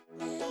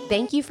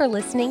Thank you for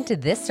listening to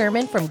this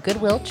sermon from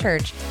Goodwill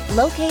Church,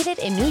 located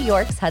in New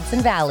York's Hudson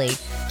Valley.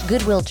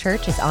 Goodwill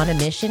Church is on a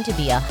mission to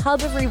be a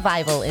hub of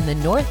revival in the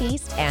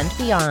Northeast and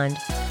beyond.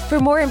 For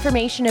more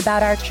information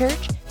about our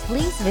church,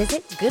 please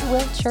visit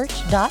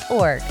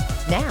goodwillchurch.org.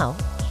 Now,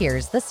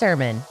 here's the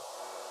sermon.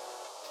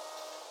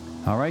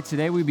 All right,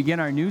 today we begin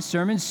our new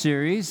sermon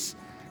series,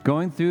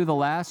 going through the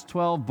last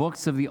 12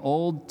 books of the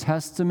Old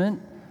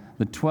Testament,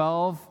 the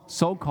 12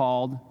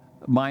 so-called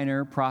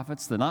minor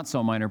prophets, the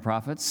not-so-minor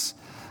prophets,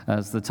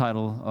 as the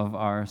title of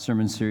our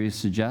sermon series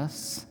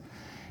suggests.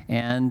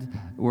 And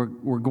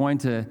we're going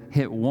to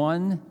hit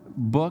one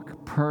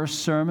book per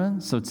sermon.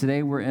 So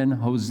today we're in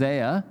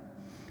Hosea.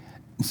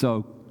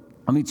 So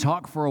let me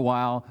talk for a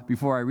while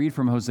before I read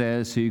from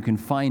Hosea so you can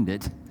find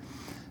it.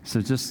 So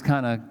just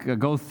kind of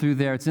go through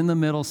there. It's in the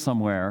middle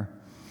somewhere.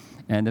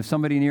 And if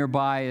somebody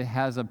nearby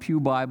has a pew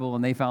Bible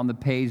and they found the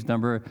page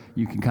number,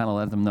 you can kind of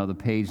let them know the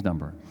page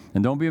number.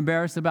 And don't be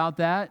embarrassed about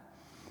that.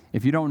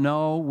 If you don't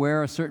know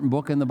where a certain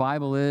book in the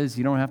Bible is,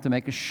 you don't have to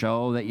make a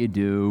show that you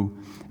do.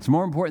 It's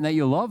more important that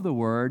you love the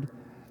Word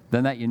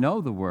than that you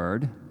know the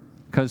Word,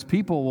 because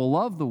people will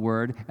love the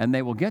Word and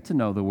they will get to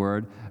know the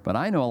Word. But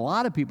I know a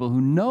lot of people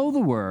who know the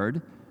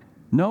Word,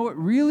 know it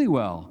really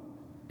well,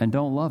 and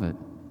don't love it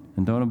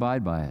and don't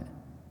abide by it.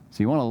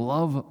 So you want to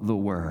love the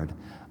Word,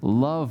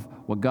 love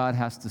what God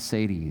has to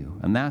say to you.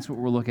 And that's what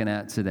we're looking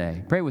at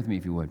today. Pray with me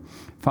if you would.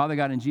 Father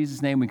God, in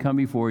Jesus' name we come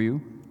before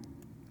you.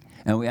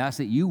 And we ask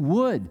that you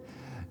would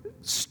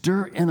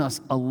stir in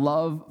us a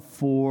love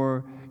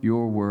for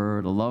your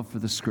word, a love for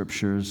the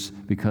scriptures,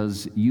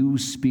 because you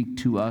speak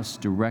to us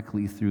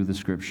directly through the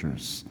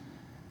scriptures,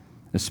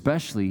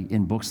 especially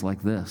in books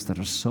like this that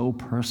are so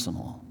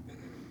personal,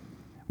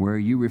 where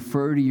you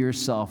refer to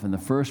yourself in the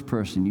first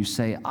person. You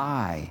say,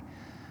 I,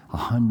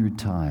 100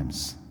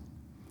 times.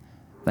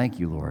 Thank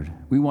you, Lord.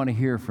 We want to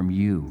hear from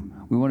you.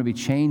 We want to be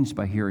changed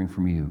by hearing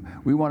from you.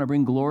 We want to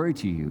bring glory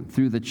to you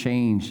through the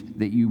change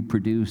that you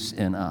produce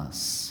in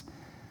us.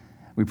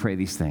 We pray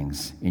these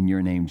things in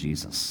your name,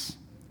 Jesus.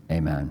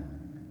 Amen.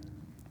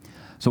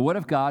 So what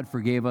if God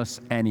forgave us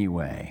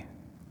anyway?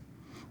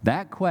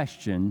 That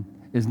question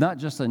is not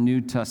just a New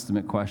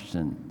Testament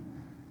question.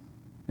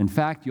 In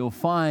fact, you'll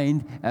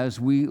find as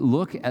we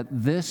look at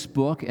this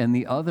book and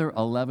the other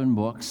 11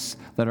 books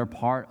that are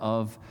part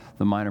of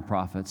the minor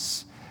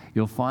prophets,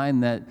 you'll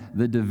find that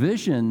the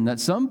division that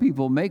some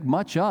people make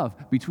much of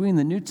between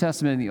the New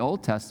Testament and the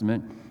Old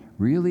Testament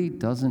really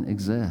doesn't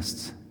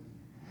exist.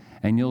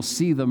 And you'll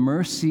see the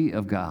mercy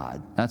of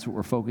God. That's what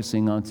we're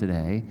focusing on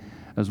today,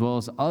 as well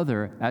as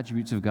other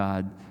attributes of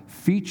God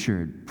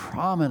featured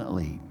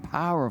prominently,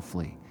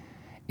 powerfully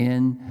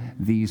in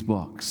these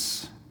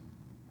books.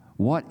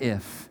 What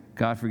if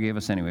God forgave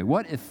us anyway?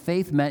 What if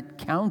faith meant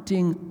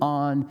counting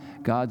on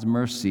God's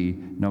mercy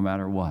no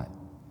matter what?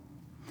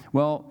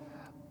 Well,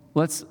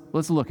 Let's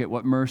look at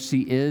what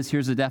mercy is.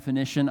 Here's a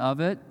definition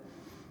of it.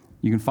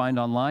 You can find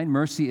online.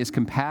 Mercy is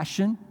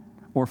compassion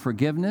or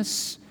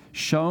forgiveness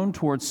shown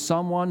towards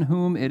someone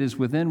whom it is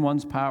within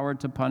one's power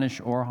to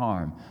punish or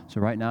harm. So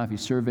right now, if you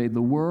surveyed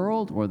the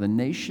world or the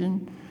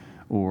nation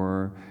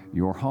or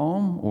your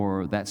home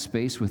or that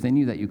space within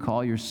you that you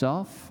call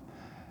yourself,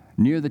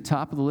 near the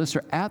top of the list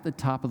or at the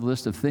top of the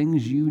list of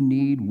things you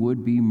need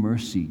would be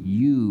mercy.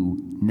 You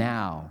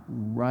now,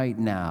 right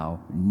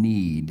now,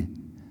 need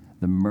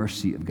the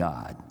mercy of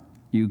God.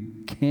 You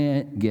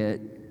can't get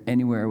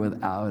anywhere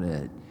without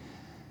it.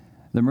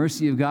 The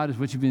mercy of God is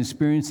what you've been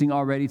experiencing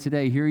already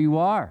today. Here you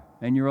are,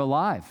 and you're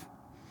alive,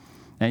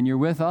 and you're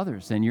with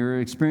others, and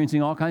you're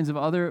experiencing all kinds of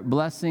other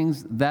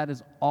blessings. That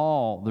is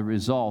all the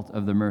result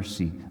of the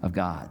mercy of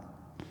God.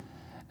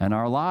 And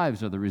our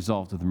lives are the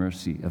result of the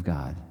mercy of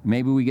God.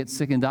 Maybe we get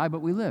sick and die,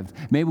 but we lived.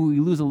 Maybe we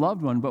lose a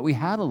loved one, but we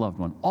had a loved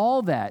one.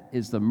 All that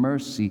is the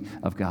mercy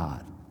of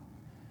God.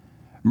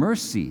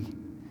 Mercy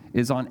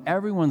is on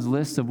everyone's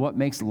list of what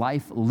makes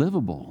life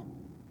livable.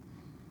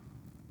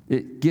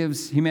 It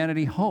gives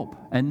humanity hope,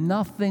 and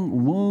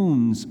nothing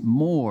wounds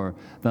more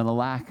than a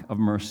lack of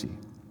mercy.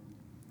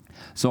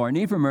 So our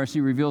need for mercy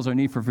reveals our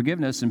need for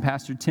forgiveness, and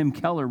Pastor Tim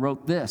Keller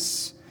wrote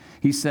this.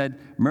 He said,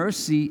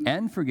 mercy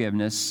and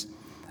forgiveness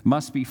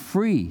must be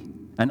free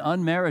and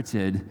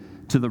unmerited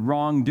to the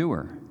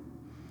wrongdoer.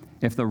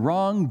 If the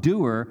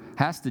wrongdoer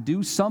has to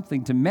do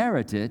something to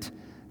merit it,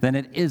 then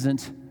it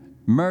isn't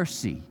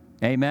mercy.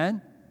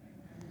 Amen?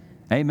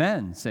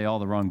 Amen, say all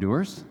the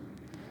wrongdoers.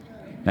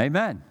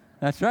 Amen.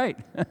 That's right.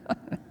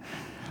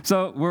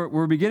 So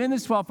we're beginning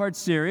this 12-part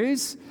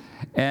series,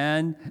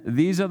 and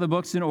these are the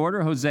books in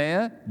order: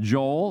 Hosea,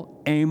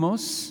 Joel,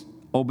 Amos,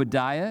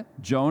 Obadiah,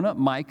 Jonah,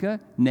 Micah,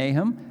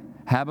 Nahum,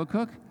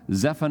 Habakkuk,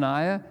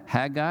 Zephaniah,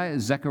 Haggai,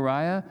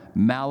 Zechariah,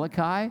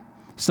 Malachi.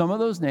 Some of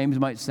those names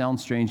might sound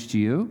strange to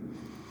you,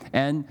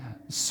 and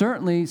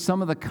certainly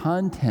some of the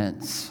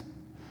contents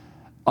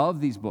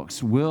of these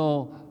books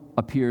will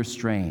appear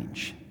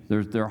strange.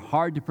 They're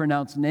hard to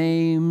pronounce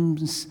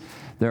names.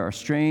 There are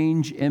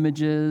strange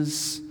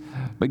images.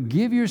 But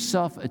give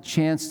yourself a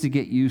chance to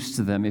get used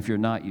to them if you're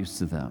not used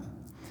to them.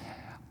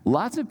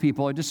 Lots of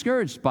people are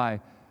discouraged by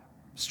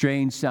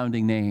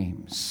strange-sounding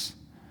names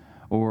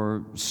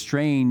or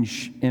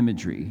strange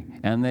imagery,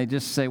 and they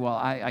just say, well,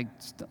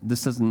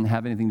 this doesn't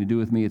have anything to do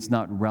with me, it's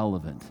not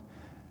relevant.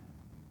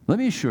 Let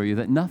me assure you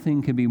that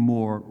nothing can be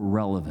more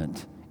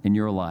relevant in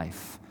your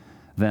life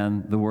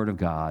than the Word of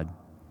God,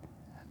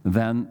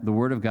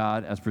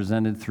 as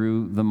presented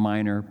through the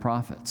minor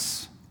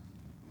prophets.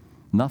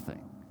 Nothing.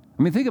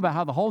 I mean, think about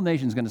how the whole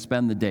nation's going to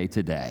spend the day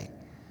today,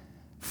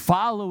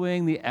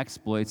 following the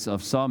exploits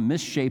of some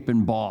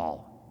misshapen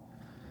ball,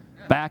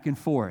 back and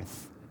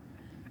forth.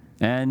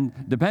 And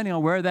depending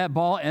on where that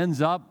ball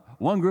ends up,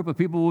 one group of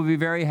people will be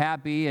very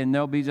happy, and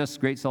there'll be just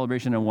great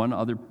celebration, and one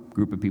other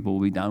group of people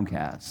will be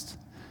downcast.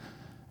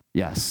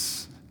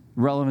 Yes,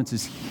 relevance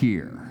is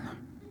here.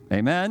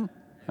 Amen?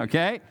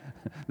 Okay?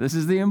 This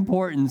is the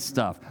important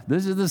stuff.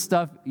 This is the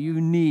stuff you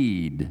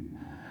need.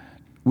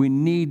 We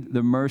need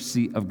the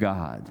mercy of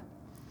God.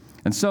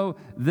 And so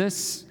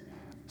this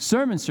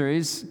sermon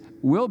series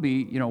will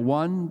be,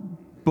 one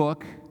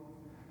book,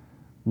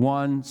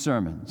 one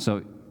sermon.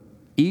 So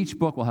each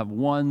book will have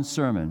one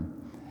sermon.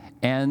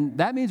 And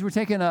that means we're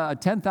taking a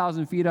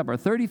 10,000 feet up or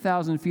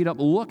 30,000 feet up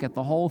look at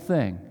the whole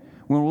thing.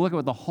 When we'll look at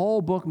what the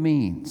whole book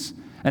means.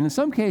 And in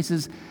some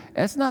cases,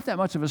 it's not that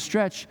much of a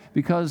stretch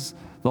because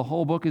the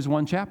whole book is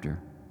one chapter.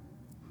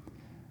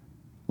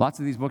 Lots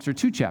of these books are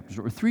 2 chapters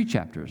or 3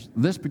 chapters.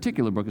 This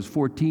particular book is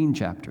 14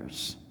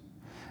 chapters.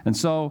 And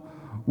so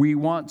we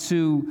want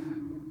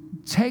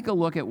to take a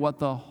look at what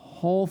the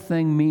whole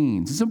thing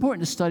means. It's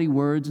important to study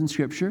words in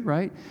Scripture,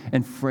 right?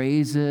 And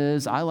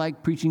phrases. I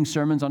like preaching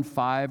sermons on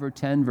 5 or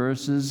 10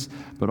 verses,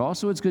 but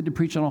also it's good to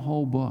preach on a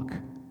whole book.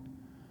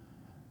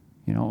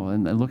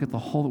 And look at the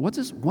whole. What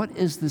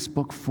is this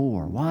book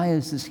for? Why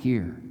is this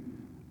here?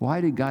 Why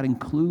did God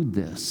include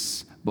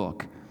this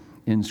book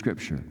in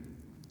Scripture?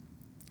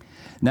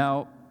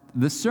 Now,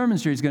 this sermon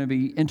series is going to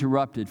be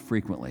interrupted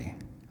frequently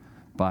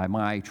by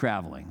my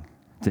traveling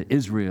to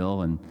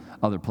Israel and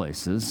other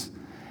places,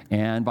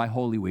 and by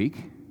Holy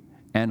Week.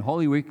 And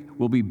Holy Week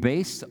will be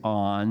based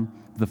on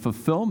the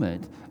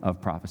fulfillment of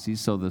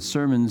prophecies. So the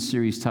sermon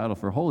series title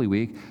for Holy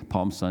Week,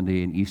 Palm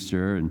Sunday and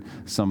Easter and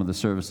some of the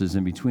services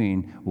in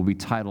between, will be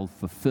titled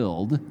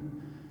Fulfilled,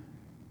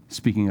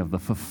 speaking of the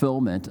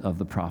fulfillment of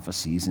the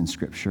prophecies in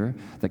Scripture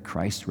that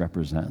Christ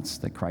represents,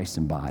 that Christ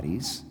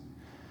embodies.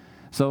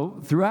 So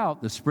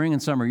throughout the spring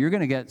and summer, you're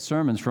going to get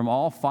sermons from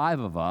all 5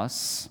 of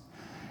us,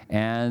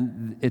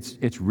 and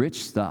it's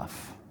rich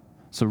stuff.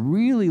 So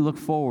really look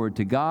forward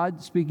to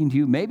God speaking to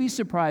you, maybe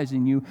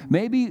surprising you,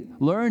 maybe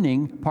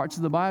learning parts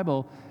of the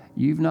Bible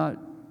you've not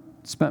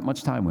spent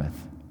much time with,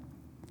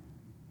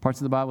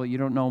 parts of the Bible you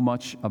don't know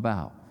much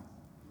about.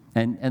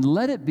 And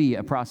let it be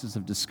a process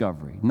of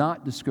discovery,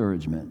 not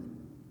discouragement.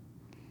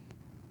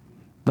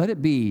 Let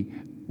it be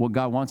what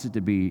God wants it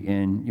to be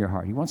in your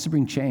heart. He wants to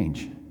bring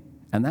change.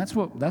 And that's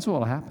what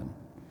will happen.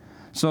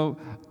 So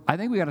I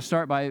think we got to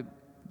start by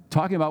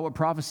talking about what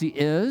prophecy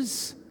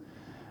is.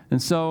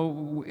 And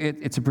so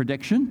it's a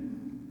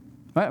prediction,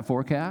 right? A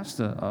forecast,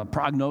 a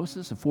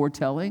prognosis, a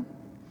foretelling.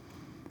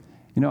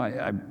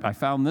 I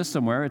found this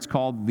somewhere. It's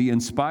called the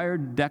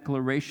Inspired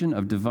Declaration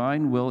of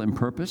Divine Will and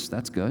Purpose.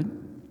 That's good.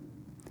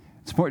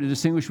 It's important to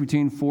distinguish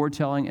between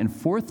foretelling and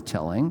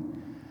forthtelling.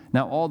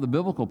 Now, all the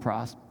biblical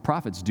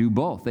prophets do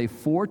both. They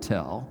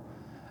foretell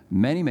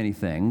many, many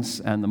things,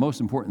 and the most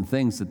important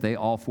things that they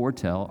all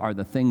foretell are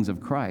the things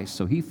of Christ.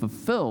 So he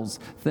fulfills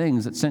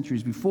things that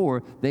centuries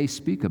before they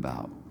speak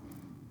about.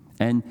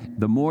 And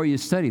the more you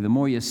study, the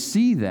more you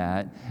see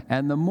that,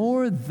 and the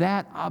more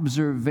that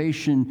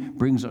observation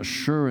brings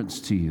assurance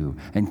to you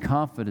and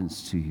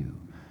confidence to you.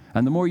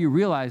 And the more you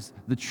realize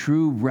the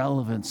true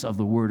relevance of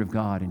the Word of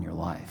God in your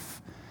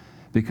life.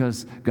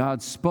 Because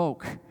God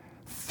spoke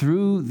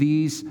through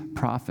these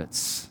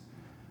prophets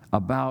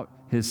about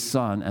His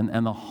Son,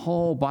 and the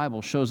whole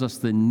Bible shows us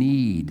the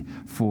need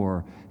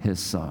for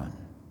His Son.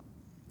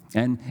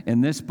 And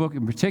in this book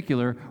in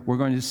particular, we're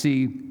going to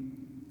see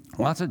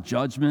lots of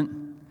judgment.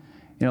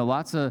 The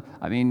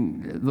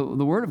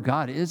Word of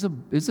God is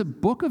a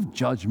book of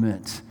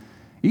judgment.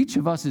 Each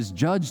of us is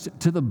judged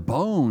to the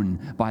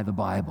bone by the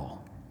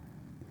Bible.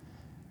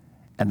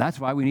 And that's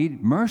why we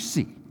need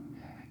mercy.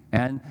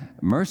 And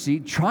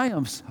mercy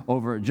triumphs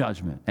over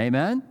judgment.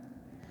 Amen?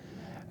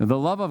 The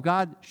love of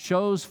God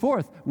shows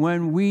forth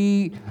when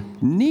we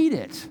need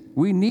it.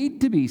 We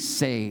need to be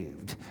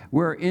saved.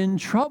 We're in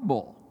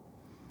trouble.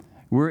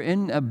 We're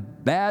in a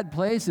bad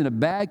place, in a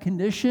bad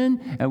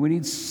condition, and we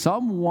need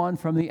someone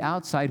from the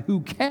outside who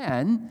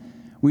can.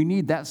 We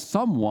need that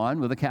someone,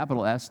 with a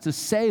capital S, to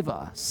save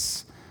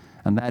us.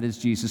 And that is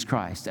Jesus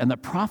Christ. And the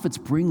prophets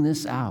bring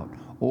this out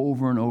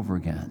over and over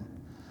again.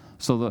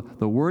 So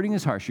the wording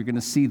is harsh. You're going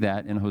to see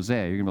that in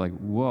Hosea. You're going to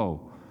be like,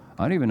 whoa,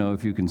 I don't even know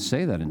if you can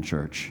say that in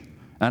church.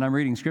 And I'm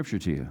reading Scripture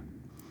to you.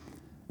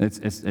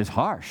 It's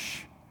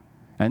harsh.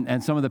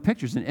 And some of the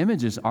pictures and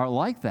images are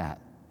like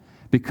that.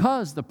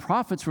 Because the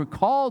prophets were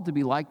called to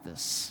be like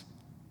this.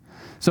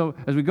 So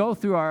as we go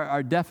through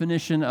our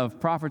definition of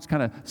prophets,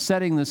 kind of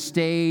setting the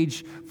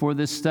stage for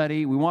this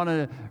study, we want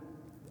to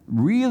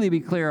really be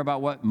clear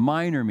about what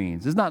minor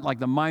means. It's not like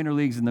the minor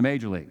leagues and the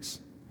major leagues,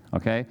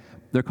 okay?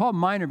 They're called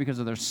minor because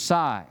of their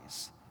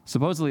size.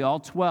 Supposedly all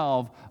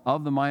 12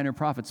 of the minor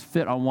prophets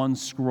fit on one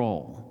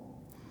scroll.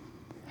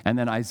 And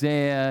then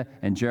Isaiah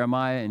and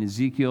Jeremiah and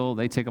Ezekiel,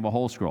 they take up a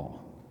whole scroll.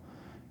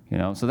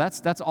 So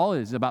that's all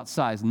it is about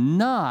size,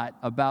 not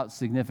about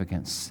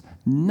significance,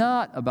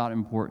 not about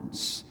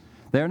importance.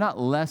 They're not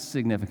less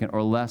significant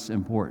or less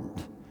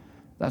important.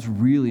 That's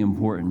really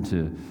important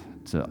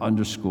to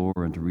underscore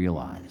and to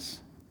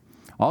realize.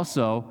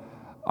 Also,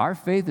 our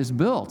faith is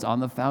built on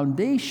the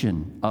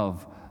foundation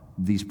of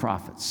these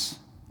prophets,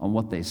 on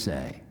what they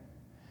say.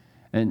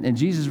 And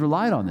Jesus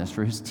relied on this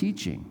for his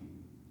teaching.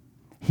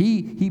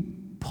 He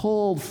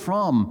pulled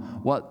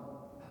from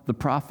what the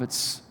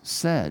prophets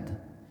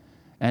said.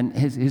 And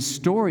his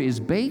story is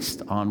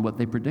based on what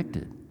they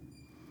predicted.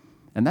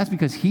 And that's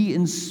because he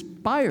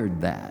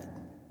inspired that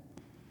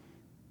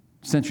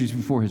centuries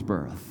before his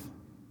birth.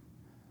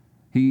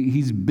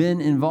 He's been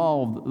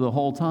involved the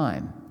whole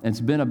time. And it's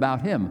been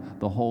about him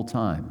the whole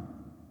time.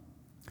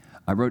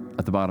 I wrote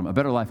at the bottom, a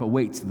better life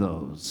awaits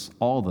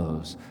all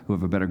those who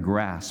have a better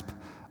grasp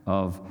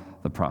of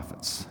the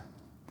prophets.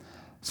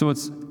 So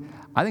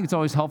I think it's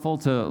always helpful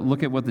to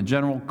look at what the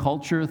general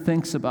culture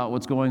thinks about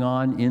what's going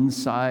on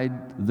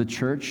inside the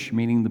church,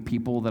 meaning the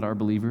people that are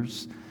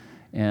believers.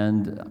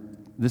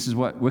 And this is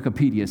what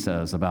Wikipedia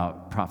says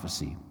about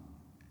prophecy.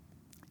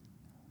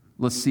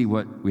 Let's see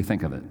what we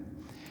think of it.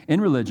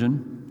 In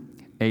religion,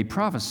 a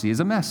prophecy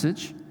is a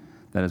message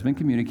that has been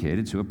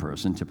communicated to a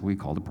person, typically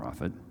called a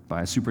prophet,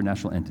 by a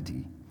supernatural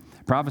entity.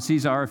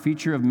 Prophecies are a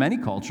feature of many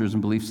cultures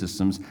and belief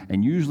systems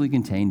and usually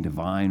contain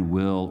divine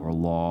will or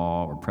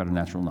law or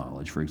preternatural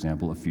knowledge, for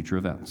example, of future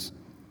events.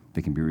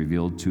 They can be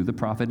revealed to the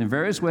prophet in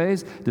various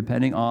ways,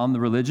 depending on the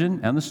religion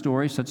and the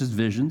story, such as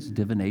visions,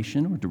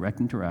 divination, or direct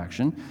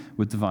interaction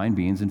with divine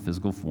beings in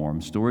physical form.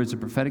 Stories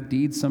of prophetic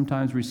deeds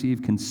sometimes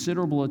receive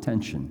considerable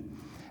attention,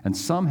 and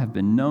some have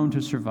been known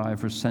to survive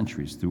for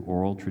centuries through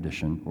oral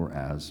tradition or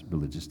as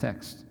religious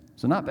texts.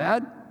 So not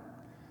bad.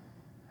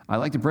 I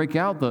like to break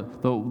out the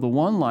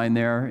one line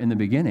there in the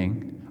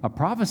beginning. A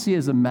prophecy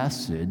is a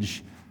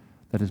message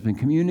that has been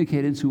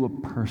communicated to a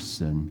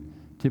person,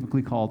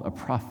 typically called a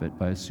prophet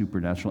by a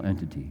supernatural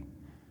entity.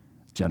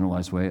 It's a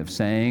generalized way of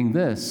saying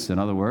this. In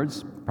other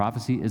words,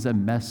 prophecy is a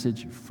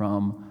message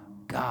from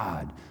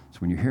God. So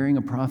when you're hearing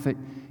a prophet,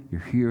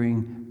 you're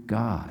hearing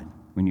God.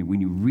 When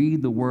you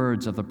read the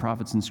words of the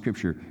prophets in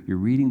Scripture, you're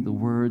reading the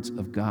words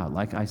of God.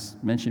 Like I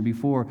mentioned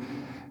before,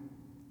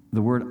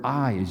 the word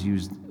I is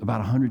used about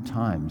 100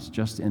 times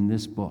just in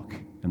this book,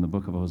 in the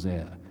book of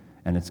Hosea.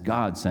 And it's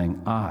God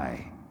saying,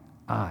 I.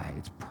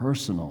 It's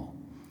personal.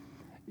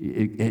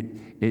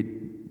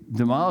 It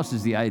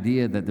demolishes the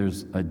idea that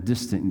there's a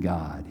distant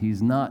God.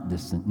 He's not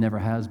distant, never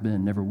has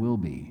been, never will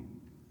be.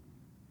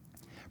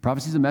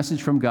 Prophecy is a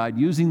message from God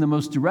using the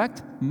most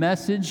direct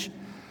method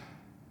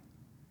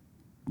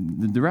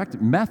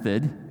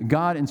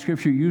God in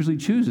Scripture usually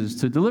chooses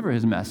to deliver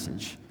his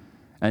message.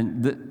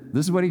 And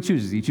this is what he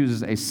chooses. He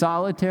chooses a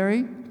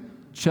solitary,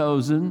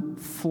 chosen,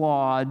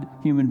 flawed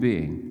human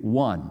being,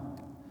 one.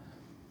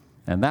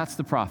 And that's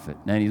the prophet.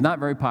 And he's not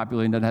very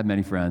popular, he doesn't have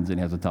many friends, and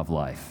he has a tough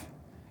life.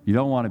 You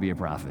don't want to be a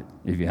prophet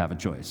if you have a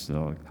choice.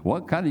 So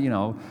what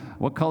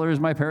color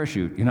is my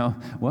parachute?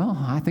 Well,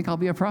 I think I'll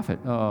be a prophet.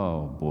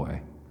 Oh,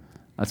 boy.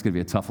 That's going to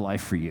be a tough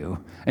life for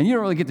you. And you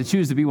don't really get to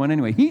choose to be one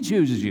anyway. He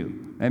chooses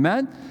you.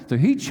 Amen? So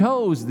he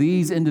chose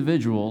these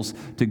individuals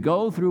to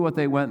go through what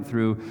they went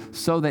through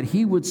so that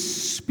he would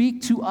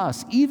speak to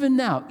us, even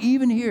now,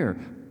 even here,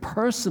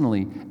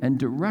 personally and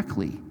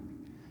directly.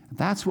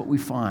 That's what we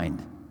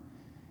find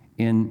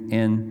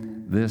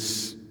in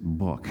this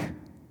book,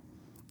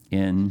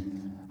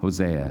 in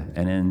Hosea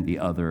and in the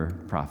other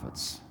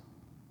prophets.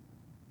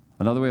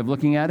 Another way of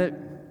looking at it,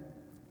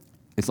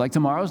 it's like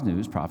tomorrow's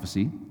news,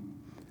 prophecy,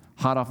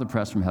 hot off the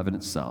press from heaven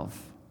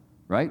itself,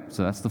 right?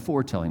 So that's the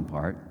foretelling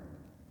part,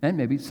 and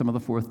maybe some of the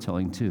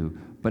forthtelling too.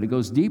 But it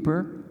goes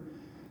deeper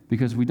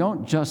because we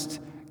don't just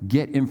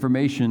get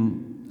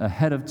information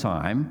ahead of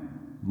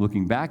time,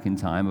 looking back in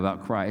time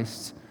about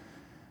Christ,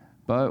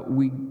 but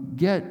we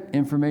get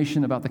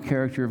information about the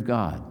character of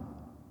God.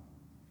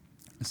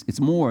 It's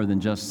more than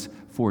just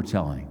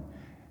foretelling.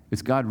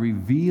 It's God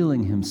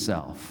revealing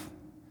himself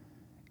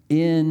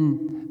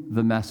in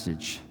the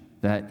message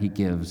that he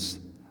gives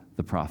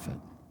the prophet.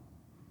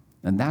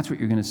 And that's what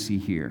you're going to see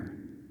here.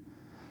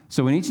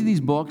 So in each of these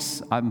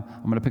books, I'm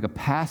going to pick a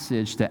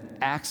passage to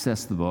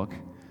access the book,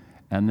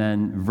 and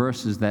then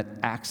verses that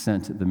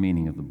accent the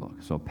meaning of the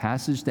book. So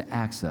passage to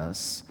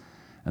access,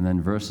 and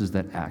then verses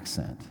that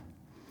accent.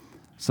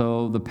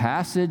 So the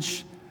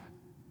passage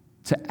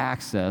to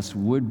access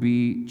would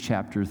be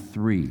chapter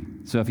 3.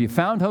 So if you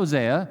found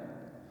Hosea,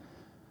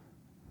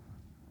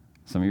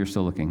 some of you are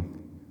still looking.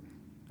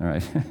 All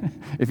right.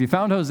 If you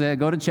found Hosea,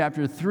 go to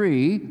chapter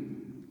 3.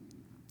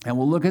 And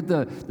we'll look at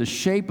the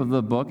shape of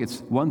the book.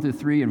 It's 1 through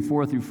 3 and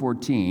 4 through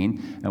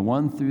 14. And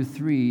 1 through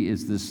 3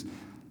 is this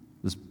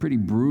pretty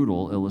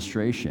brutal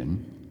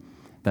illustration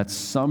that's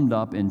summed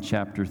up in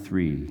chapter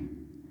 3.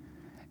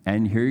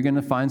 And here you're going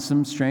to find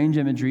some strange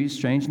imagery,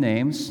 strange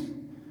names.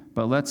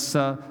 But let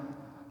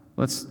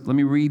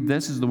me read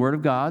this. This is the word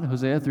of God,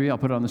 Hosea 3. I'll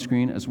put it on the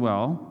screen as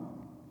well.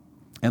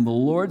 And the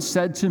Lord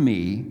said to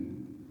me,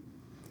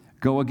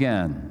 "Go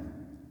again,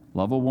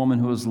 love a woman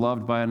who is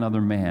loved by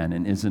another man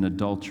and is an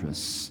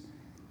adulteress,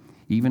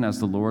 even as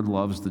the Lord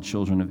loves the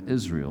children of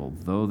Israel,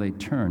 though they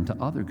turn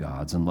to other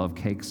gods and love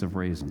cakes of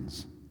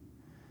raisins.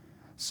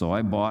 So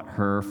I bought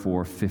her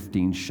for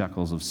 15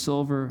 shekels of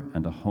silver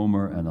and a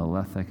homer and a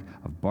lethek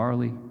of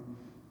barley.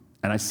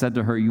 And I said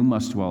to her, you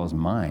must dwell as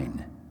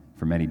mine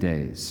for many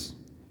days.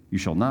 You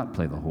shall not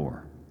play the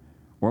whore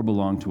or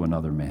belong to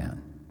another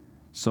man.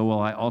 So will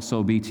I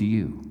also be to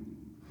you.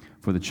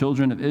 For the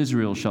children of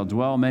Israel shall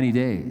dwell many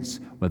days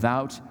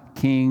without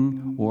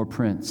king or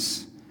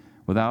prince,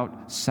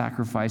 without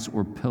sacrifice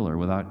or pillar,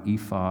 without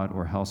ephod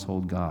or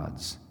household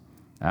gods.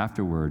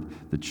 Afterward,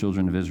 the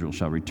children of Israel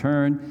shall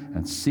return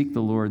and seek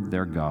the Lord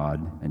their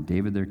God and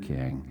David their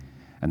king,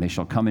 and they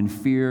shall come in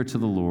fear to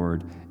the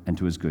Lord and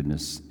to his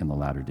goodness in the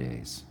latter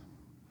days."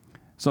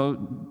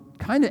 So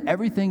kind of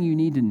everything you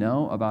need to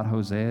know about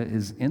Hosea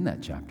is in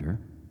that chapter.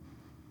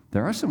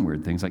 There are some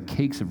weird things like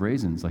cakes of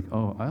raisins, like,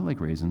 oh, I like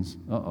raisins.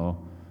 Uh-oh,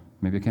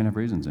 maybe I can't have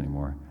raisins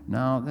anymore.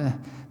 No,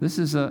 this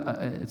is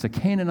it's a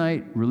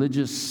Canaanite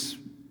religious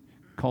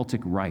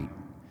cultic rite.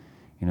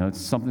 You know,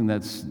 it's something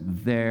that's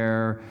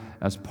there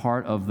as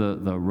part of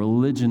the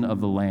religion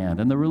of the land.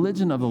 And the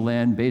religion of the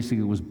land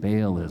basically was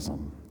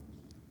Baalism.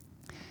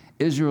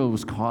 Israel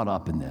was caught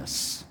up in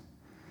this.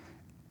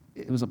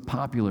 It was a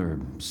popular,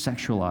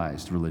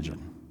 sexualized religion,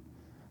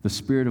 the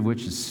spirit of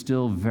which is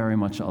still very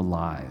much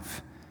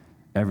alive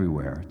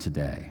everywhere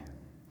today.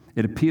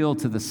 It appealed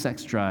to the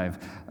sex drive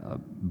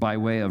by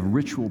way of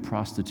ritual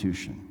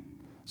prostitution.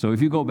 So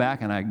if you go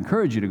back, and I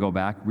encourage you to go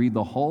back, read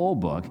the whole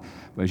book,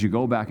 but as you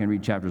go back and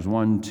read chapters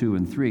 1, 2,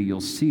 and 3, you'll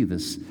see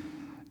this,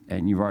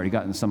 and you've already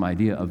gotten some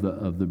idea of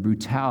the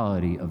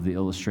brutality of the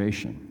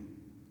illustration.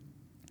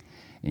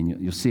 And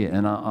you'll see it.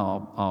 And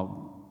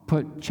I'll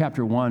put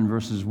chapter 1,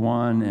 verses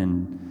 1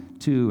 and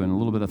 2, and a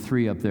little bit of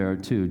 3 up there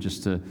too,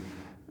 just to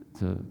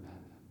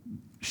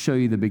show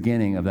you the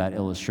beginning of that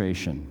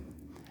illustration.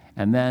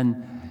 And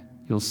then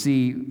you'll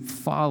see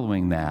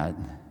following that,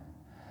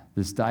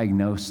 this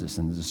diagnosis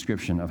and the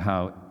description of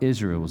how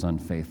Israel was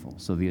unfaithful.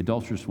 So the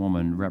adulterous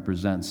woman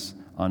represents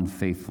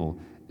unfaithful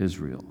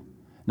Israel.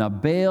 Now,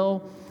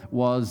 Baal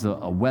was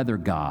a weather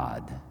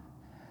god,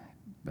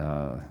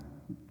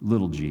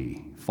 little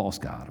g, false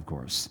god, of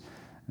course.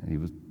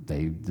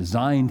 They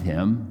designed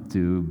him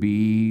to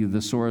be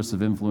the source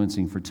of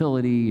influencing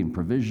fertility and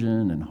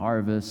provision and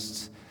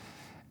harvests.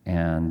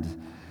 And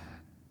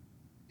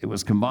it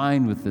was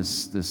combined with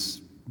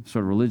this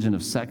sort of religion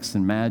of sex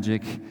and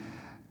magic.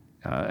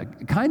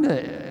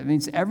 It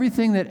means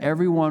everything that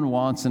everyone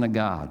wants in a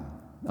god,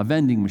 a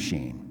vending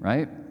machine,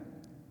 right?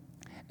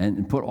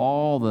 And put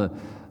all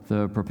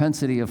the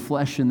propensity of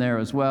flesh in there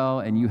as well,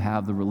 and you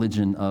have the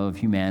religion of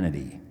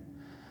humanity.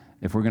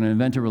 If we're going to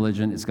invent a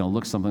religion, it's going to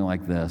look something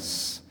like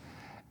this,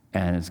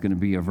 and it's going to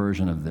be a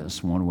version of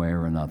this one way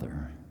or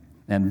another.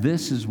 And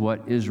this is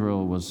what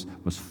Israel was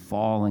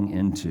falling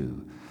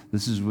into.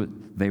 This is what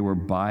they were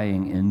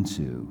buying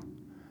into.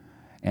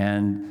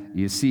 And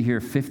you see here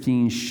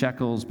 15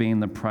 shekels being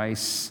the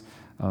price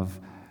of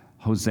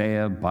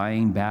Hosea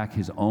buying back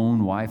his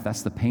own wife.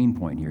 That's the pain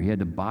point here. He had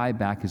to buy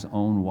back his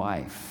own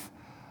wife.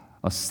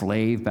 A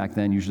slave back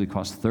then usually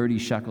cost 30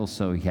 shekels,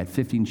 so he had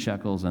 15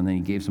 shekels, and then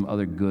he gave some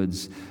other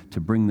goods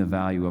to bring the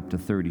value up to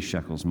 30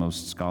 shekels,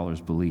 most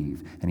scholars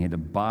believe. And he had to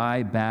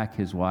buy back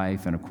his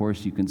wife, and of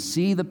course you can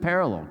see the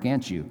parallel,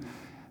 can't you,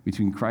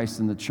 between Christ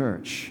and the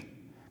church.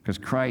 Because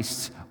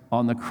Christ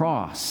on the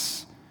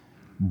cross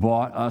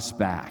bought us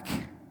back.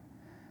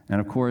 And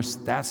of course,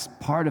 that's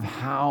part of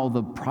how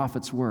the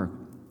prophets work.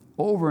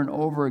 Over and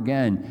over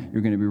again,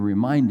 you're going to be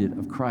reminded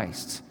of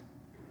Christ.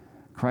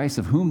 Christ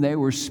of whom they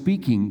were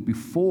speaking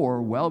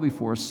before, well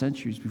before,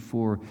 centuries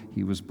before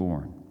he was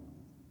born.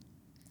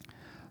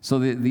 So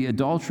the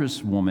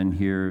adulterous woman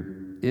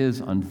here is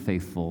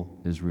unfaithful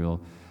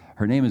Israel.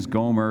 Her name is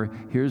Gomer.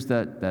 Here's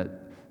that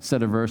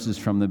set of verses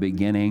from the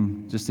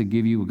beginning, just to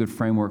give you a good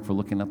framework for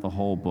looking at the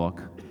whole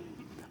book.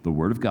 The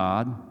word of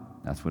God,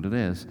 that's what it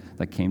is,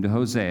 that came to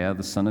Hosea,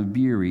 the son of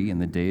Beeri, in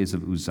the days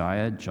of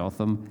Uzziah,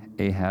 Jotham,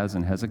 Ahaz,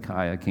 and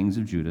Hezekiah, kings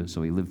of Judah.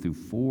 So he lived through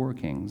 4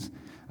 kings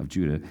of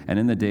Judah. And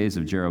in the days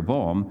of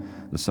Jeroboam,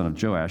 the son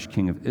of Joash,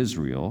 king of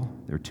Israel.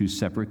 There are 2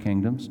 separate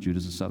kingdoms.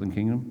 Judah's a southern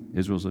kingdom.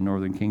 Israel's a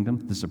northern kingdom.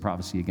 This is a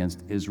prophecy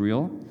against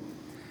Israel.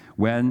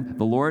 When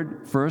the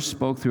Lord first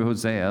spoke through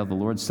Hosea, the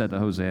Lord said to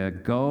Hosea,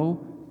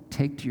 "Go,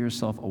 take to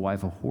yourself a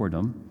wife of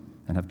whoredom,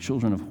 and have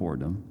children of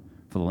whoredom,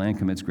 for the land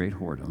commits great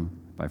whoredom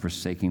by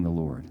forsaking the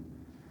Lord."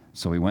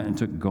 So he went and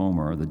took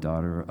Gomer, the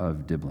daughter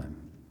of Diblaim,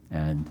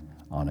 and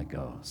on it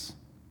goes.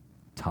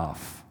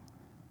 Tough.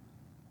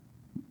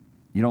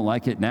 You don't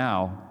like it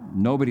now.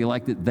 Nobody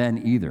liked it then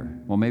either.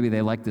 Well, maybe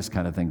they liked this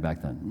kind of thing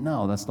back then.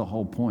 No, that's the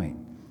whole point.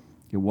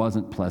 It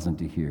wasn't pleasant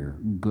to hear,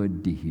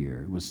 good to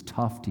hear. It was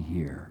tough to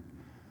hear.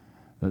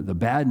 The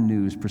bad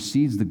news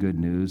precedes the good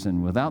news,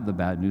 and without the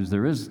bad news,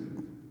 there is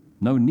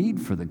no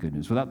need for the good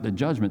news. Without the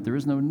judgment, there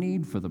is no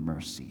need for the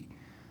mercy.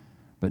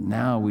 But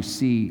now we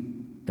see,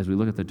 as we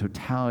look at the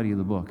totality of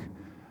the book,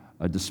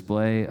 a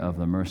display of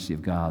the mercy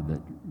of God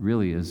that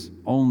really is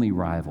only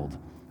rivaled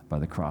by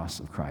the cross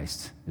of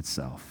Christ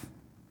itself.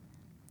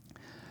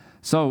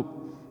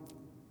 So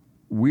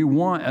we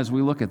want, as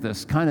we look at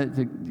this,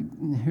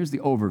 here's the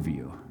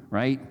overview,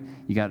 right?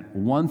 You got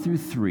 1 through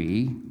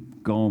 3,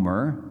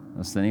 Gomer,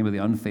 that's the name of the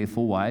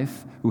unfaithful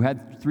wife, who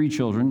had 3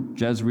 children,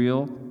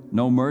 Jezreel,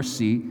 No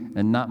Mercy,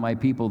 and Not My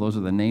People. Those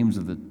are the names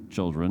of the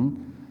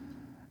children.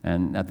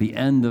 And at the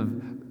end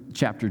of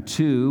chapter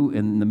 2,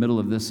 in the middle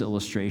of this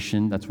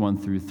illustration, that's 1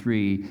 through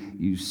 3,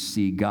 you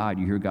see God,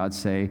 you hear God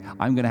say,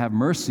 I'm going to have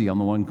mercy on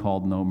the one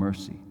called No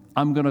Mercy.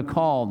 I'm going to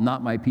call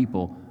not my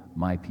people,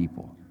 my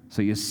people.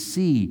 So you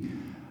see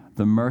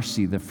the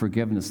mercy, the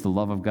forgiveness, the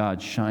love of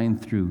God shine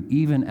through,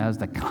 even as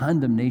the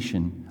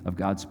condemnation of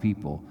God's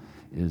people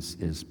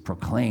is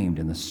proclaimed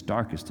in the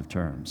starkest of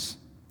terms.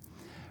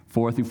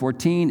 4 through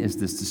 14 is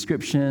this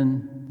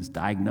description, this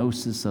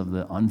diagnosis of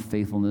the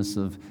unfaithfulness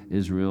of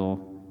Israel,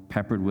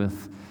 peppered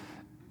with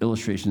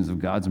illustrations of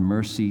God's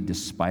mercy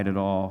despite it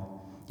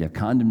all. You have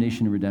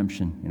condemnation and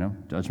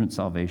redemption, judgment,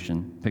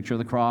 salvation. Picture of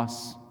the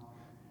cross,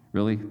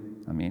 really.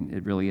 I mean,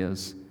 it really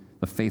is.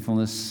 The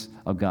faithfulness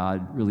of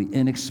God, really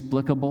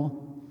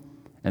inexplicable.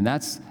 And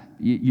that's,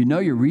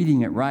 you're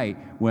reading it right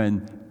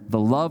when the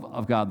love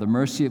of God, the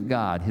mercy of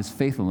God, his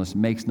faithfulness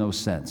makes no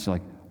sense. You're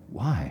like,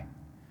 why?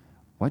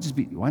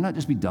 Why not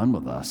just be done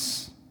with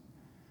us?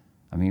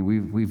 I mean,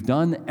 we've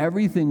done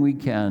everything we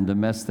can to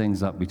mess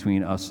things up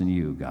between us and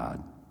you,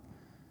 God.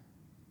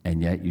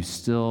 And yet you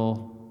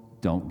still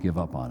don't give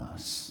up on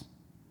us.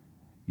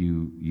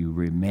 You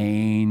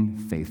remain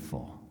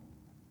faithful.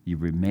 You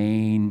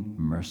remain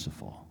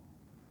merciful.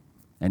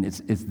 And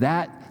it's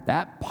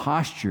that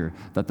posture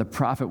that the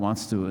prophet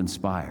wants to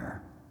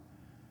inspire.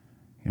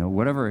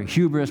 Whatever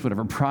hubris,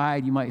 whatever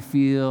pride you might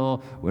feel,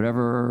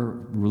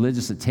 whatever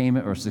religious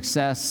attainment or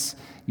success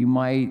you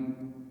might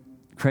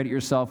credit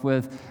yourself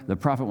with, the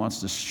prophet wants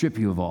to strip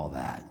you of all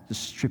that,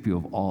 just strip you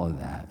of all of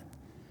that,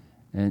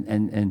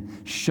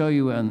 and show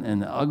you in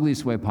the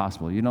ugliest way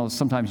possible.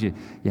 Sometimes you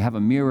have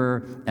a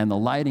mirror and the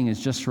lighting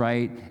is just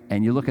right,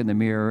 and you look in the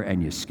mirror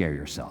and you scare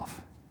yourself.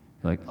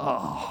 You're like,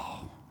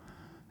 oh,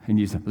 and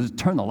you say, just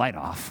turn the light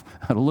off.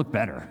 It'll look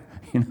better,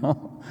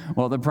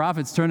 Well, the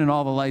prophet's turning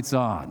all the lights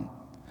on,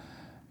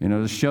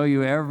 to show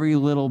you every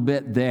little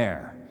bit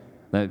there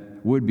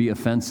that would be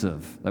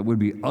offensive, that would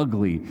be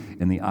ugly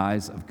in the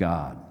eyes of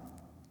God.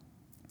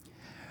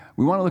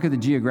 We want to look at the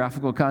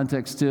geographical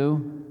context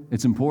too.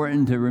 It's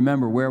important to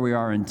remember where we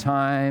are in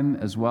time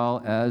as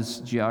well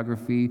as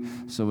geography.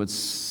 So it's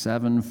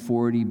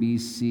 740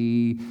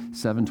 BC,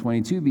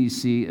 722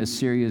 BC.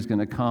 Assyria is going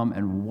to come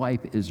and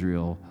wipe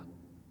Israel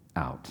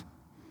out.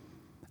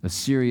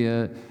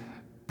 Assyria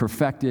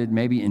perfected,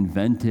 maybe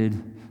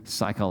invented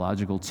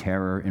psychological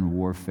terror in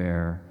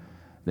warfare.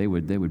 They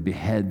would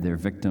behead their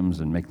victims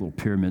and make little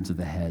pyramids of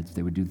the heads.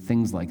 They would do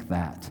things like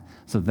that.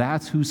 So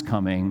that's who's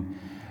coming.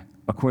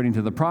 According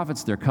to the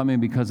prophets, they're coming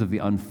because of the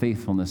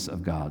unfaithfulness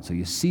of God. So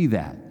you see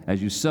that.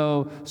 As you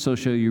sow, so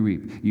shall you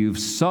reap. You've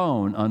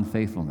sown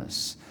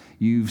unfaithfulness.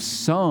 You've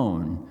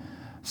sown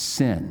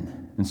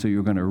sin. And so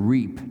you're going to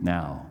reap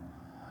now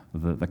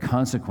the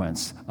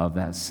consequence of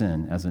that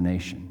sin as a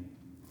nation.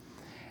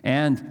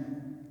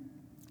 And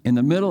in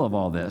the middle of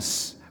all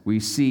this, we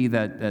see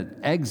that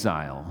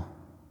exile,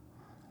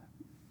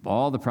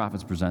 all the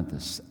prophets present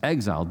this,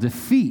 exile,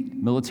 defeat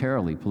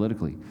militarily,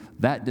 politically.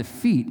 That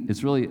defeat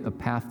is really a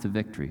path to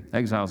victory.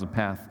 Exile is a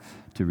path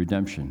to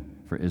redemption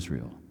for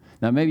Israel.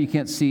 Now, maybe you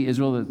can't see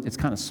Israel. It's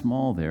kind of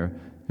small there.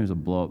 Here's a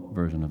blow-up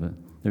version of it.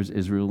 There's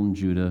Israel and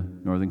Judah,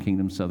 northern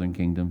kingdom, southern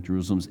kingdom.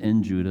 Jerusalem's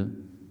in Judah.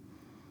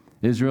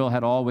 Israel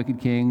had all wicked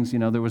kings.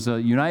 There was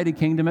a united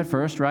kingdom at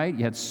first, right?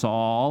 You had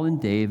Saul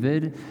and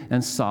David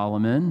and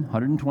Solomon,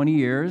 120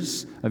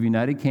 years of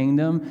united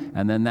kingdom,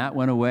 and then that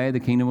went away. The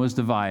kingdom was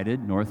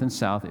divided, north and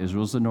south.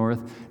 Israel's the north.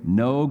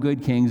 No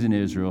good kings in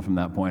Israel from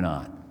that point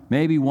on.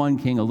 Maybe one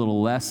king a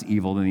little less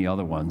evil than the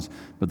other ones,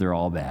 but they're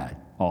all bad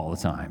all the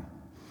time.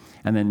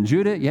 And then in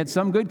Judah, you had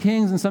some good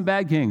kings and some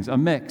bad kings, a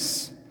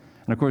mix.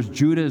 And of course,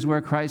 Judah is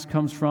where Christ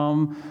comes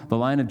from. The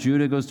line of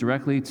Judah goes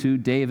directly to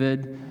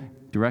David,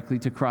 directly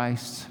to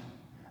Christ.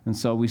 And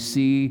so we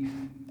see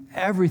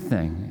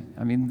everything.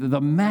 I mean, the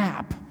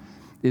map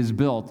is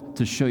built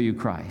to show you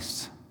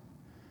Christ.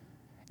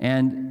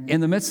 And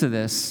in the midst of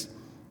this,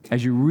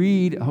 as you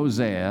read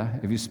Hosea,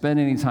 if you spend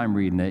any time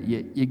reading it,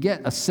 you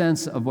get a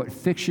sense of what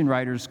fiction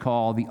writers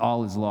call the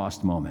all is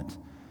lost moment.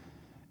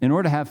 In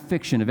order to have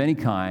fiction of any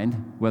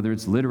kind, whether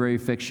it's literary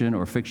fiction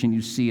or fiction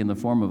you see in the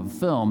form of a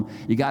film,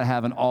 you got to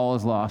have an all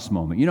is lost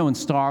moment. In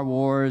Star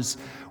Wars,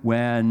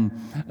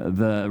 when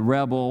the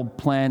rebel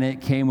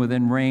planet came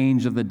within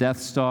range of the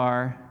Death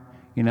Star,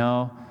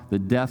 the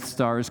Death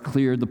Star has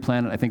cleared the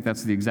planet. I think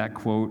that's the exact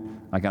quote.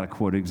 I got to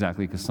quote it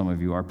exactly because some of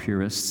you are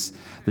purists.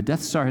 The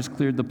Death Star has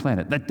cleared the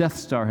planet. The Death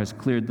Star has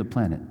cleared the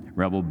planet.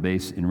 Rebel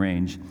base in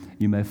range.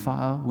 You may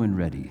fire when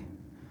ready.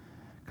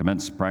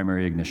 Commence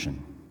primary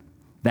ignition.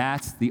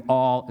 That's the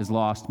all is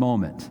lost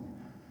moment.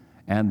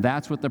 And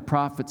that's what the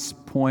prophets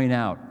point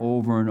out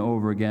over and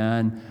over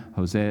again.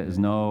 Hosea is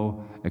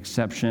no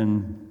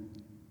exception.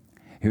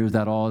 Here's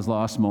that all is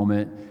lost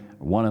moment,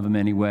 one of them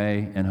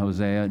anyway, in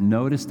Hosea.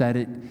 Notice that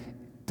it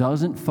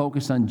doesn't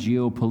focus on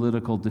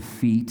geopolitical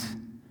defeat,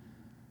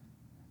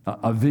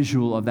 a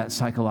visual of that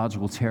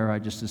psychological terror I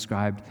just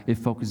described. It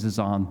focuses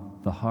on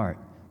the heart,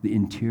 the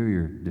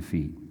interior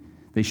defeat.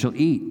 They shall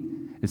eat,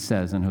 it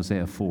says in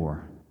Hosea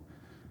 4.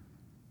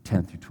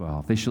 10 through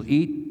 12. They shall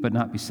eat, but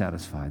not be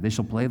satisfied. They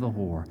shall play the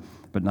whore,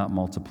 but not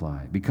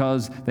multiply,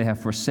 because they have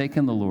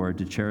forsaken the Lord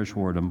to cherish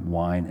whoredom,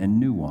 wine, and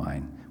new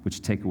wine,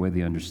 which take away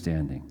the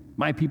understanding.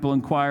 My people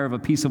inquire of a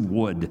piece of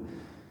wood,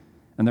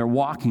 and their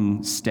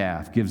walking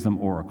staff gives them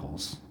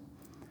oracles.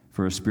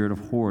 For a spirit of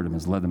whoredom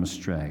has led them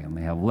astray, and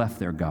they have left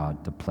their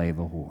God to play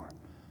the whore.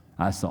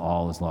 That's the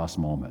all is lost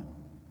moment.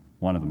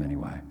 One of them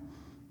anyway.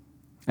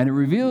 And it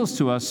reveals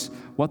to us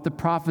what the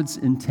prophet's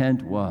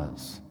intent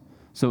was.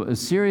 So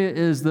Assyria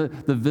is the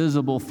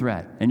visible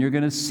threat, and you're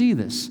going to see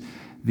this.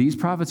 These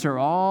prophets are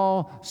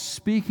all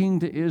speaking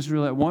to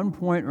Israel at one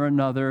point or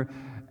another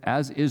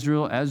as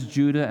Israel, as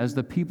Judah, as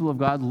the people of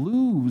God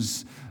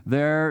lose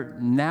their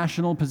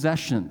national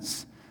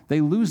possessions. They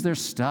lose their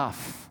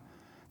stuff.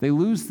 They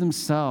lose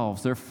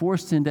themselves. They're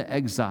forced into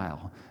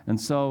exile. And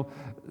so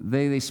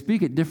they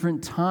speak at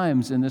different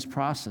times in this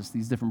process,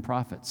 these different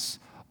prophets,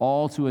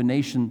 all to a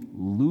nation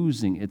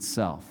losing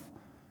itself,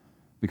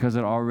 because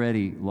it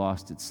already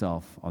lost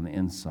itself on the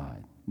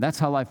inside. That's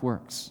how life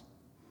works.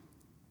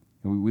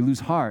 We lose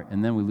heart,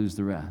 and then we lose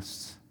the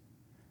rest.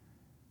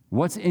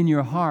 What's in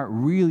your heart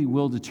really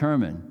will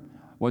determine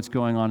what's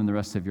going on in the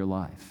rest of your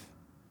life.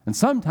 And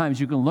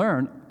sometimes you can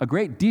learn a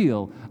great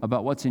deal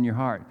about what's in your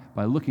heart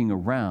by looking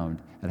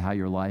around at how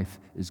your life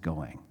is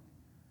going.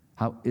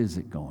 How is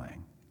it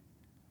going?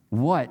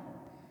 What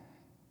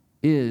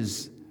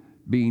is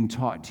being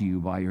taught to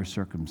you by your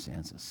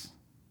circumstances?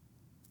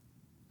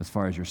 As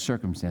far as your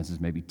circumstances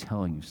may be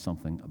telling you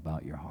something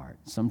about your heart.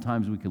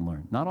 Sometimes we can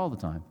learn, not all the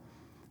time,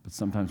 but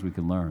sometimes we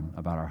can learn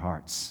about our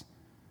hearts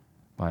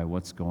by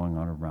what's going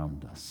on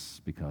around us,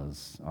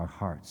 because our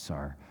hearts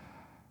are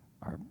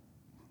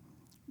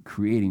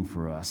creating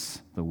for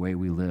us the way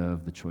we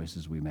live, the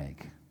choices we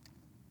make.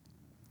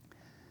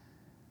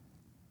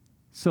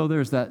 So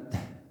there's that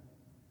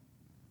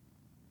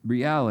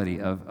reality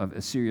of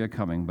Assyria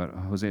coming, but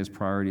Hosea's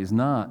priority is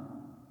not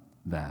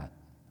that.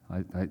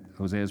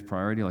 Hosea's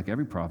priority, like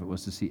every prophet,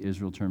 was to see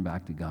Israel turn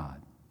back to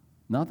God.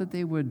 Not that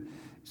they would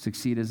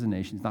succeed as a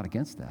nation. He's not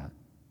against that.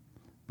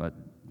 But,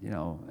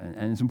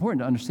 and it's important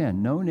to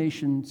understand, no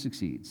nation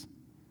succeeds.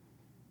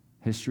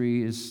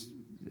 History is,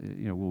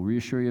 will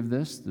reassure you of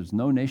this. There's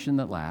no nation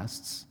that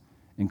lasts,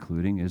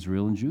 including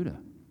Israel and Judah.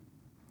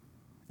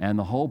 And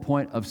the whole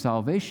point of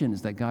salvation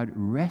is that God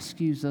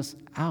rescues us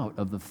out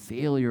of the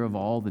failure of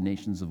all the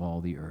nations of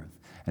all the earth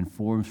and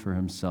forms for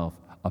himself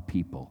a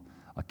people,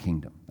 a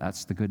kingdom.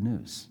 That's the good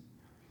news.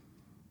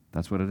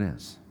 That's what it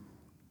is.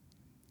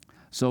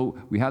 So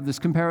we have this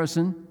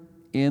comparison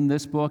in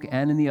this book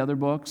and in the other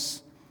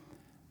books.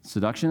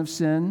 Seduction of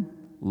sin,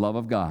 love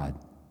of God.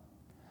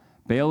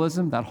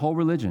 Baalism, that whole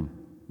religion,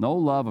 no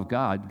love of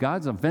God.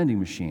 God's a vending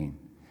machine.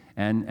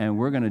 And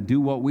we're going to do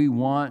what we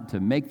want to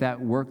make that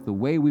work the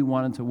way we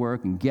want it to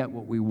work and get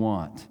what we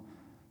want.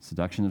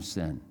 Seduction of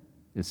sin.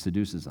 It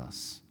seduces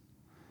us.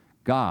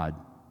 God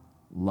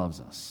loves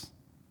us.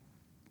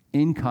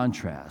 In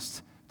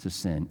contrast to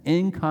sin,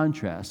 in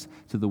contrast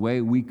to the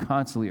way we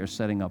constantly are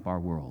setting up our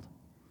world,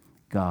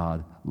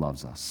 God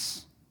loves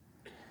us.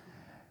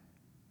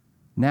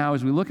 Now,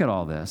 as we look at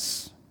all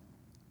this,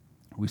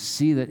 we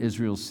see that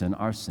Israel's sin,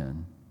 our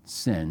sin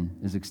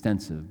is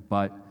extensive,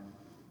 but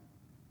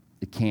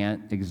it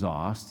can't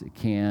exhaust, it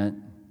can't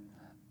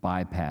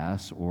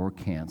bypass or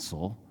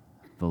cancel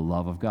the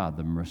love of God,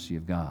 the mercy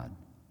of God.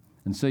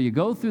 And so you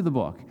go through the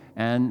book,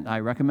 and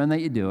I recommend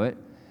that you do it.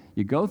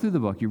 You go through the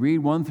book, you read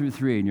 1 through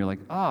 3, and you're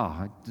like,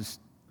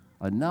 just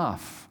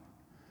enough.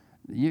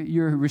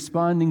 You're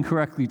responding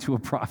correctly to a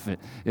prophet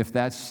if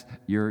that's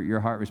your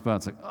heart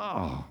response. Like,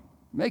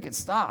 make it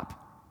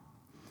stop.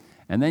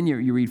 And then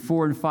you read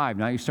 4 and 5.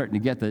 Now you're starting to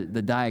get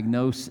the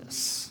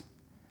diagnosis.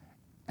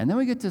 And then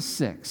we get to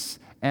 6.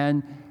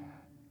 And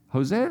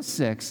Hosea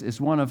 6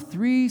 is one of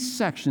 3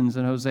 sections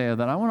in Hosea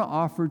that I want to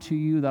offer to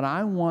you, that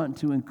I want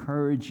to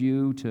encourage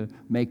you to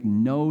make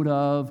note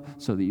of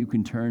so that you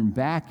can turn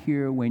back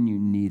here when you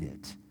need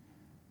it.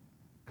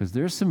 Because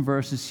there's some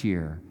verses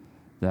here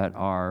that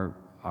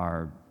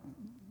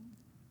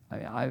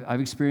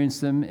I've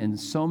experienced them in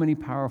so many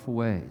powerful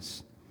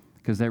ways,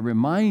 because they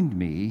remind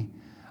me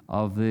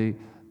of the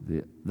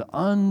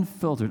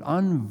unfiltered,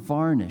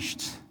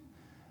 unvarnished,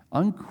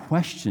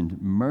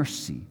 unquestioned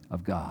mercy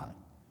of God.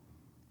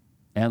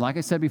 And like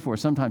I said before,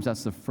 sometimes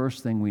that's the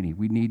first thing we need.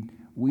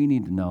 We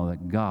need to know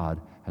that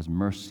God has has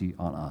mercy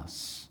on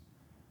us.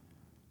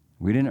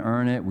 We didn't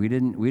earn it. We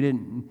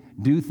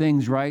didn't do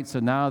things right, so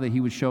now that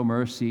he would show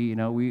mercy.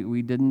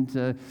 We didn't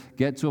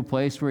get to a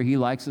place where he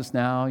likes us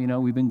now.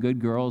 We've been good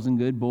girls and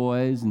good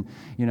boys. And,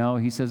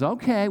 he says,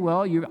 okay,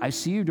 well, I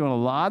see you're doing a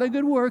lot of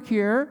good work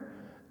here.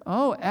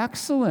 Oh,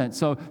 excellent.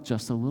 So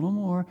just a little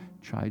more.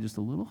 Try just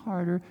a little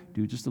harder.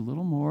 Do just a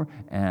little more,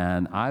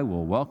 and I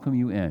will welcome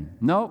you in.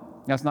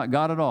 Nope, that's not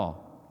God at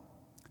all.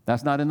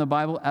 That's not in the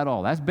Bible at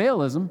all. That's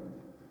Baalism.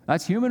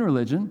 That's human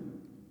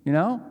religion,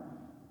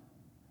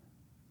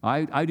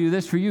 I do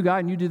this for you, God,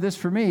 and you do this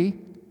for me.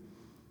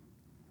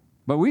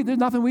 But there's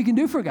nothing we can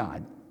do for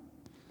God.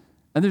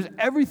 And there's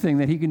everything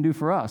that he can do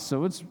for us.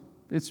 So it's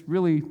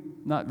really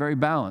not very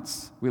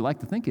balanced. We like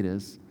to think it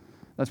is.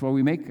 That's why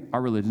we make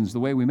our religions the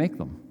way we make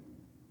them.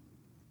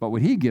 But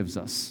what he gives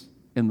us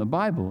in the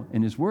Bible,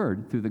 in his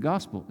word, through the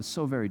gospel, is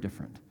so very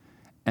different.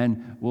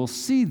 And we'll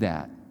see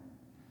that.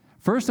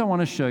 First, I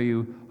want to show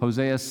you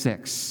Hosea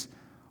 6,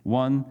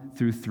 1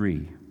 through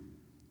 3.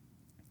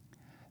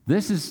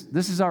 This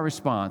is our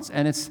response,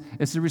 and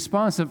it's a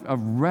response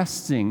of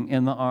resting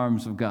in the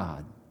arms of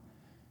God.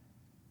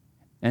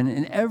 And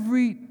in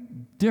every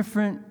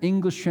different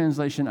English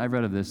translation I've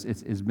read of this,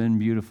 it's been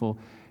beautiful.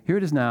 Here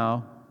it is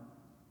now.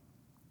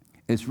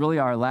 It's really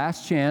our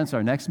last chance,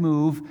 our next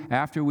move,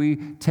 after we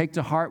take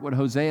to heart what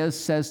Hosea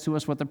says to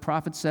us, what the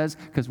prophet says,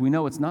 because we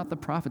know it's not the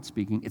prophet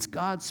speaking, it's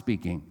God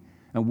speaking.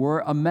 And we're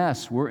a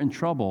mess. We're in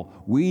trouble.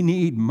 We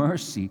need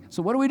mercy.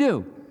 So what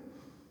do?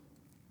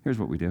 Here's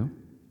what we do.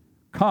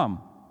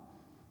 Come,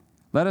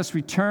 let us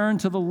return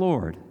to the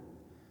Lord,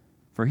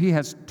 for he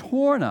has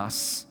torn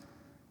us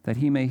that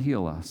he may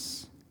heal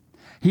us.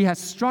 He has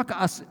struck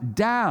us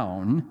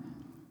down,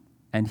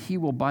 and he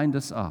will bind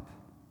us up.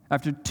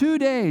 After 2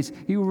 days,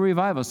 he will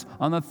revive us.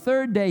 On the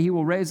third day, he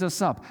will raise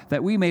us up,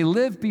 that we may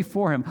live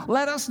before him.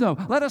 Let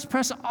us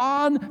press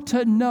on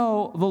to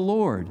know the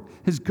Lord.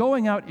 His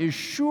going out is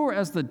sure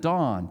as the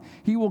dawn.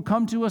 He will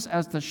come to us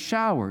as the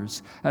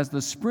showers, as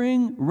the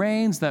spring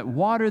rains that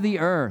water the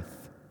earth.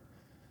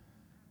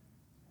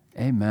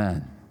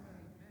 Amen.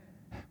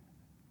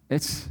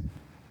 This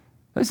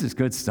is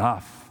good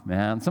stuff,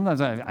 man.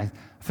 Sometimes I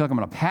feel like I'm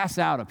going to pass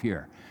out up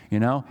here,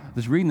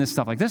 just reading this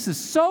stuff. Like, this is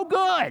so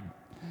good.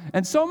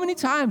 And so many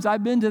times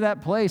I've been to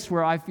that place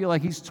where I feel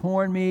like he's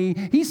torn me.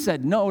 He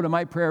said no to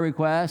my prayer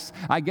requests.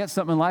 I get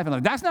something in life, and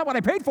I'm like, that's not what I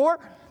prayed for.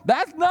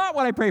 That's not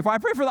what I prayed for. I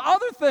prayed for the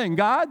other thing,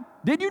 God.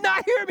 Did you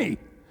not hear me?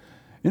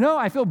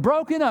 I feel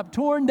broken up,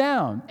 torn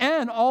down.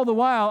 And all the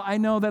while, I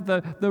know that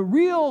the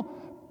real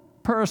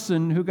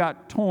person who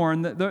got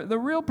torn, the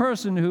real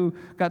person who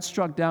got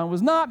struck down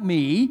was not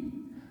me.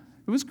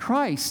 It was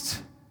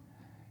Christ.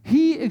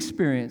 He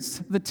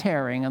experienced the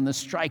tearing and the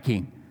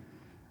striking,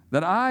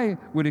 that I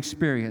would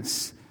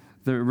experience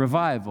the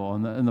revival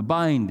and the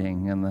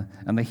binding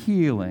and the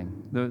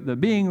healing, the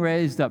being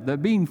raised up, the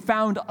being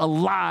found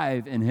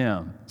alive in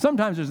him.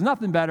 Sometimes there's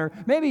nothing better,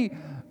 maybe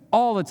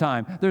all the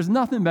time, there's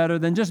nothing better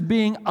than just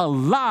being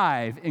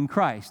alive in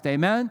Christ.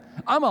 Amen?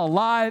 I'm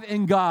alive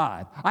in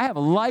God. I have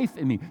life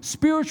in me,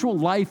 spiritual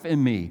life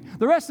in me.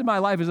 The rest of my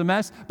life is a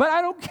mess, but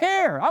I don't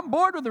care. I'm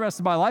bored with the rest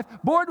of my life,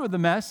 bored with the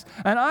mess,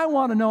 and I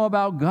want to know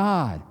about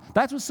God.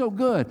 That's what's so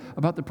good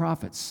about the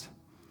prophets.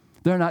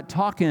 They're not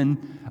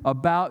talking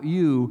about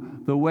you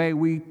the way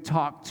we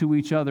talk to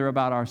each other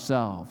about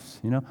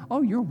ourselves.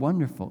 Oh, you're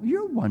wonderful.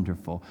 You're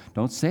wonderful.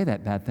 Don't say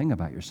that bad thing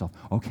about yourself.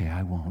 Okay,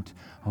 I won't.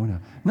 Oh, no.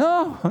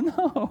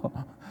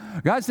 No.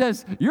 God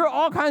says, you're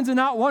all kinds of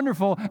not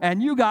wonderful,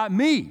 and you got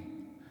me.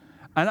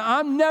 And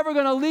I'm never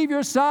going to leave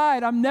your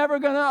side. I'm never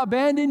going to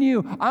abandon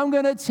you. I'm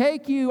going to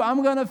take you.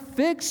 I'm going to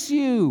fix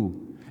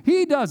you.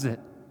 He does it.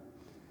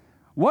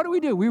 What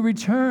do? We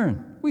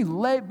return. We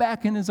lay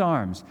back in his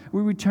arms.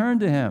 We return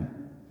to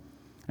him.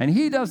 And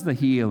he does the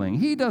healing.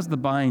 He does the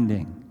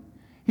binding.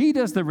 He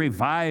does the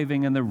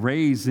reviving and the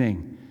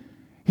raising.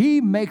 He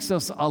makes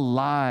us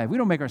alive. We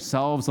don't make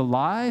ourselves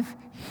alive.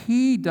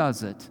 He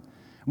does it.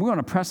 We want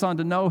to press on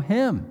to know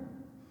him.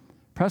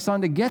 Press on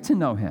to get to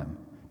know him,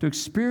 to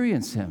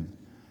experience him,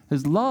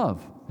 his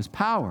love, his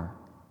power.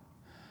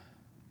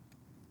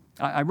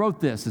 I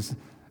wrote this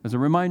as a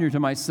reminder to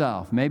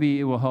myself. Maybe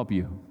it will help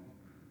you.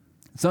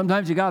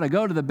 Sometimes you got to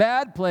go to the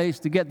bad place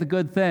to get the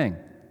good thing.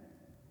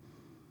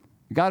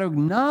 You got to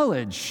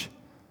acknowledge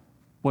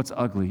what's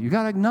ugly. You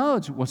got to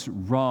acknowledge what's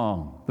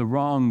wrong, the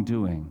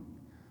wrongdoing,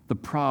 the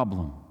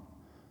problem,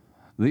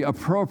 the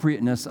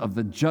appropriateness of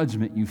the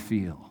judgment you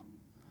feel.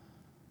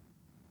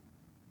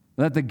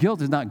 That the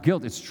guilt is not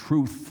guilt, it's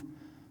truth.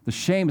 The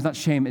shame is not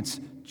shame, it's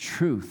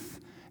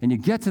truth. And you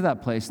get to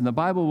that place, and the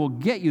Bible will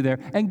get you there,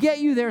 and get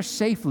you there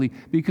safely,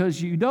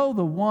 because you know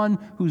the one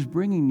who's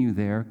bringing you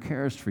there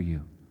cares for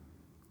you.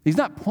 He's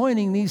not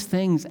pointing these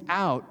things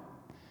out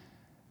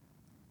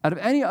of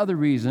any other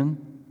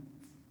reason,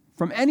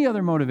 from any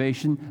other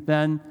motivation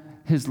than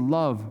his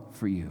love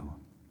for you.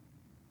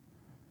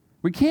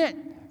 We can't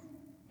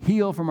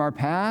heal from our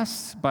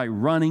past by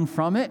running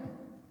from it.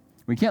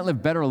 We can't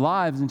live better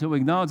lives until we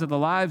acknowledge that the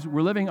lives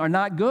we're living are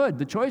not good.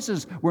 The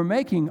choices we're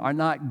making are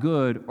not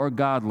good or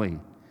godly.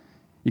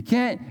 You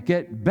can't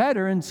get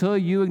better until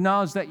you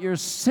acknowledge that you're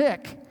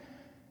sick.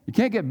 You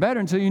can't get better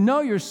until you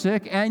know you're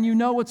sick and you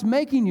know what's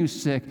making you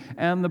sick.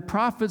 And the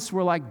prophets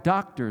were like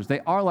doctors. They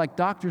are like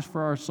doctors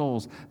for our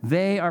souls.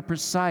 They are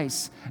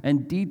precise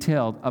and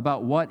detailed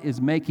about what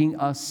is making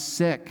us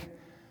sick.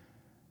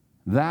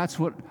 That's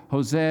what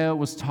Hosea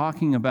was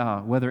talking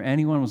about, whether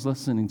anyone was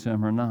listening to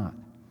him or not.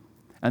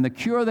 And the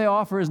cure they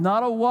offer is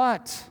not a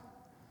what,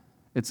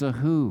 it's a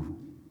who.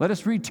 Let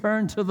us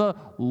return to the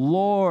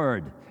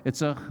Lord.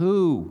 It's a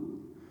who.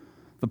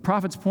 The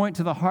prophets point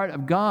to the heart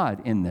of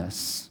God in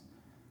this.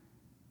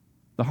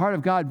 The heart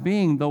of God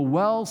being the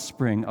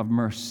wellspring of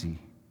mercy.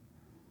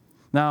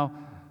 Now,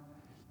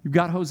 you've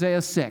got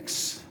Hosea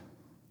 6,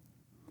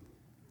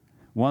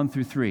 1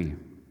 through 3.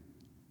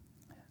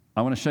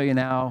 I want to show you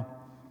now,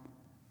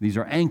 these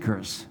are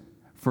anchors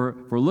for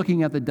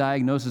looking at the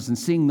diagnosis and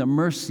seeing the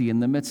mercy in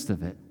the midst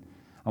of it.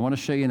 I want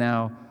to show you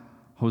now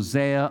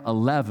Hosea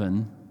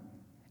 11,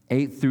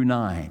 8 through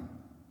 9.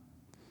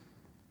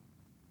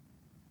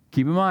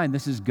 Keep in mind,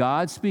 this is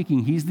God speaking.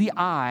 He's the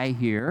I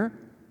here.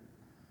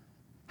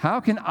 How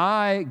can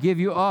I give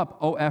you up,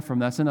 O Ephraim?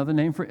 That's another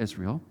name for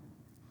Israel,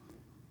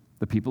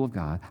 the people of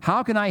God.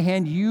 How can I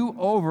hand you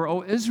over,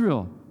 O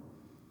Israel?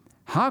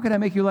 How can I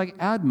make you like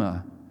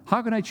Admah?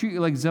 How can I treat you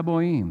like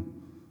Zeboim?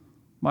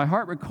 My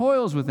heart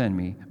recoils within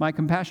me. My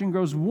compassion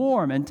grows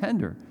warm and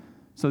tender.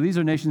 So these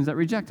are nations that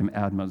reject him,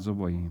 Admah,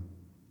 Zeboim.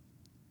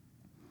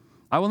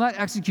 I will not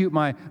execute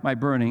my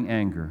burning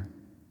anger.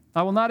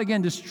 I will not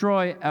again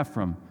destroy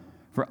Ephraim.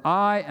 For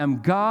I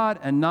am God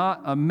and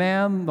not a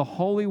man, the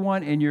Holy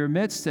One in your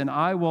midst, and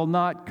I will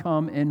not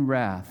come in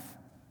wrath.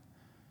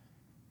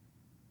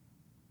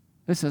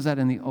 It says that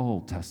in the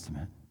Old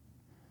Testament.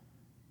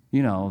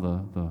 You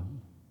know,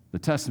 the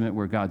Testament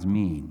where God's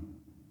mean.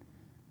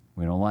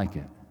 We don't like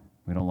it.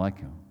 We don't like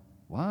him.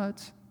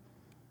 What?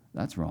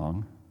 That's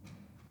wrong.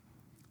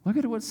 Look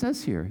at what it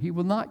says here. He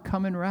will not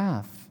come in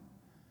wrath.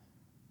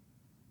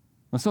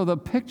 And so the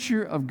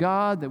picture of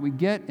God that we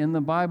get in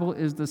the Bible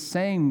is the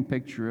same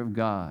picture of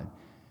God.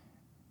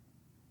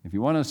 If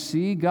you want to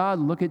see God,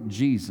 look at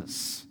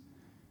Jesus.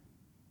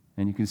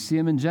 And you can see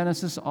him in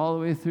Genesis all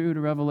the way through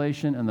to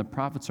Revelation, and the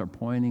prophets are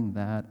pointing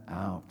that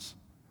out.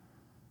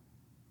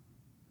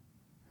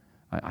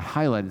 I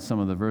highlighted some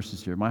of the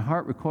verses here. My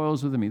heart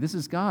recoils within me. This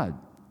is God.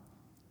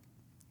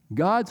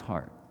 God's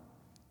heart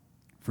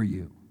for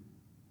you.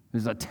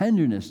 There's a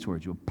tenderness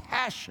towards you, a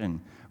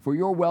passion for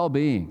your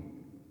well-being.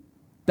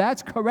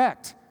 That's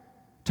correct.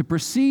 To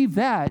perceive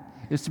that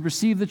is to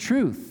perceive the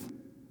truth.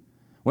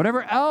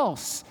 Whatever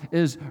else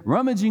is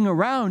rummaging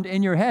around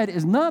in your head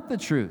is not the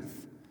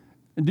truth.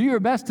 And do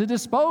your best to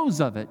dispose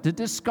of it, to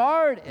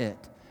discard it,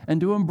 and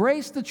to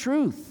embrace the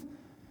truth,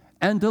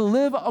 and to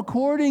live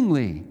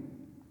accordingly.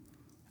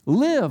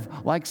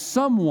 Live like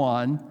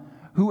someone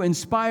who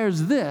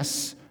inspires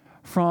this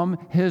from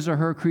his or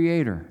her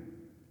Creator.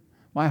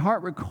 My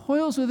heart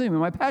recoils within me.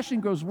 My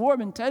passion grows warm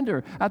and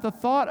tender at the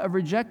thought of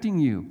rejecting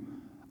you.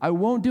 I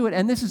won't do it.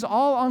 And this is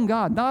all on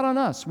God, not on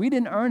us. We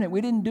didn't earn it.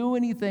 We didn't do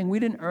anything. We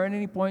didn't earn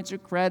any points or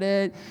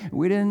credit.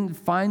 We didn't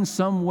find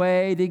some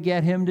way to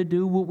get him to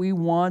do what we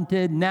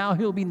wanted. Now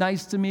he'll be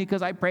nice to me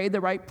because I prayed the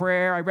right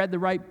prayer. I read the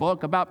right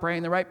book about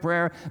praying the right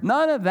prayer.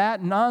 None of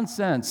that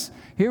nonsense.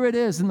 Here it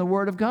is in the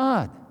Word of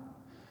God.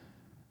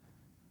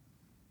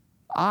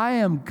 I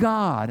am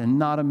God and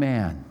not a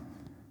man.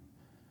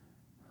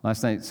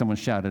 Last night someone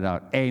shouted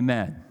out,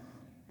 Amen.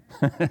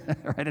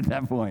 Right at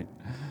that point.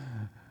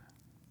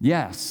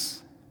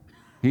 Yes,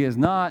 he is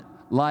not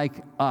like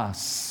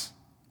us,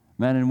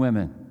 men and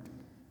women.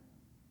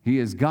 He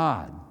is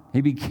God.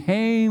 He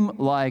became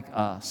like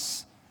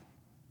us,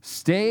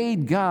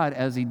 stayed God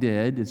as he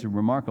did. It's a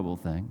remarkable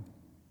thing.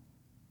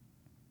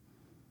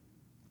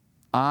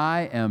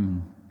 I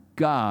am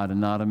God and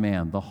not a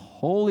man, the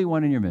Holy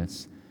One in your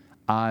midst.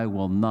 I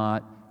will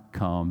not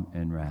come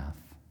in wrath.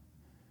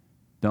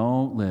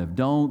 Don't live,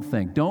 don't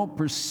think, don't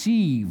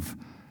perceive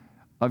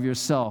of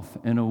yourself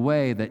in a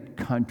way that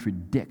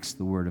contradicts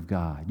the Word of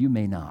God. You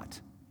may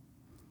not.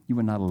 You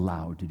are not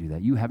allowed to do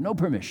that. You have no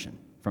permission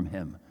from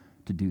him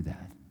to do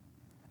that.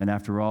 And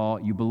after all,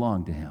 you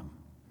belong to him.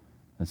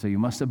 And so you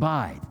must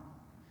abide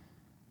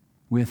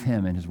with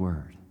him and his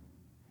Word.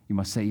 You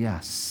must say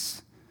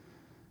yes.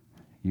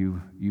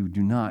 You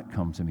do not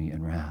come to me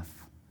in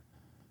wrath.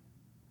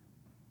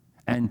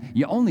 And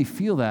you only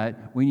feel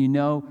that when you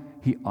know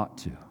he ought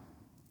to.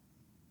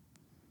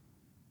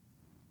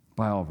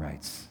 By all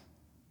rights.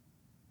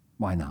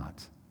 Why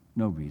not?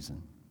 No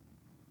reason.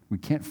 We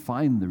can't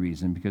find the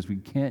reason because we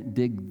can't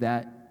dig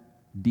that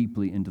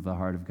deeply into the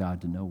heart of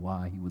God to know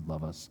why he would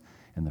love us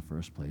in the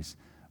first place.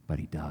 But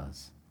he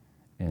does.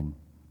 And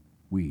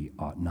we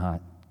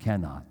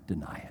cannot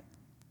deny it.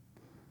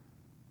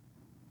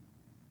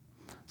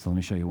 So let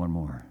me show you one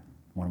more.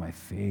 One of my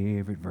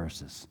favorite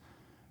verses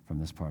from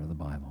this part of the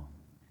Bible.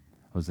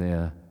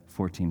 Hosea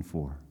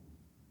 14:4.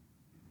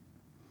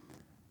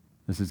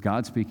 This is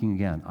God speaking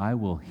again. I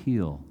will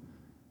heal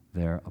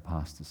their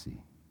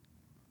apostasy.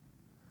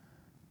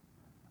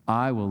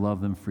 I will love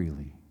them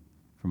freely,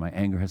 for my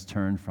anger has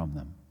turned from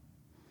them.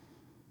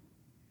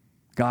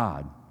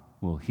 God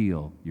will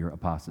heal your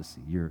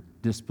apostasy, your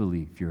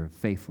disbelief, your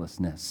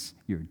faithlessness,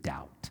 your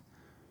doubt,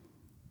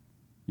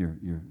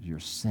 your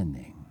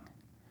sinning,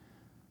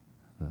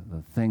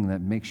 the thing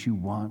that makes you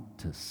want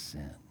to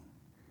sin.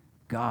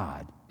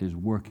 God is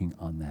working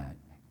on that.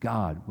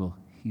 God will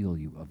heal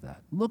you of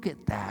that. Look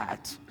at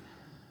that.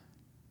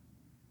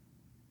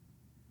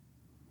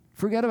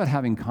 Forget about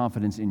having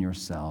confidence in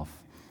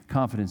yourself,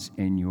 confidence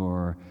in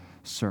your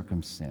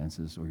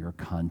circumstances or your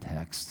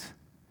context.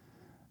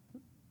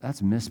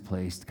 That's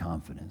misplaced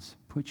confidence.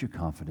 Put your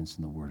confidence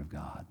in the Word of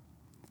God.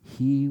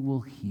 He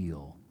will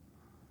heal.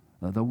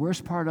 The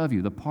worst part of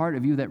you, the part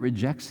of you that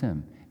rejects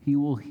Him, He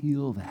will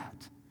heal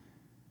that.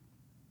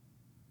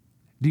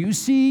 Do you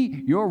see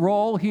your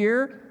role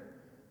here?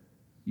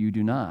 You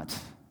do not.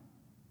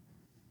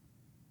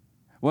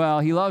 Well,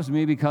 He loves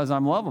me because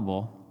I'm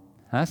lovable.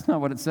 That's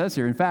not what it says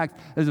here. In fact,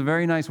 there's a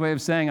very nice way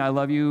of saying I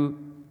love you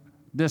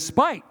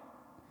despite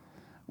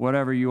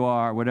whatever you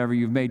are, whatever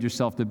you've made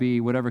yourself to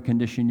be, whatever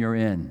condition you're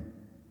in.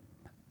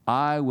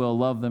 I will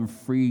love them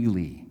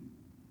freely,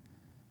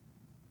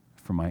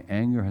 for my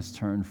anger has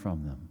turned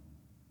from them.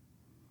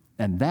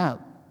 And that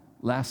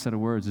last set of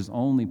words is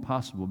only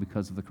possible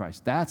because of the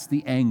Christ. That's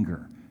the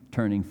anger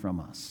turning from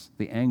us.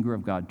 The anger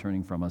of God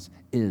turning from us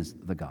is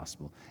the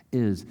gospel,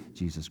 is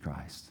Jesus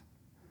Christ,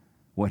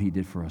 what He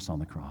did for us on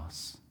the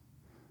cross.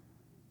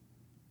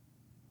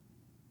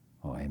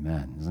 Oh,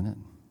 amen, isn't it?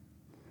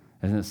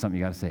 Isn't it something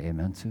you got to say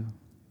amen to?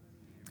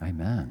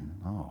 Amen.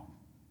 Oh,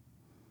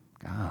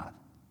 God,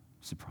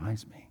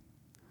 surprise me.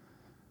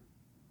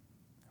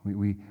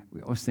 We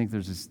always think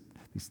there's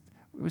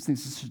we always think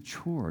it's a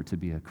chore to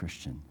be a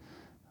Christian.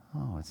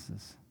 Oh, it's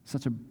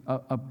such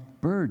a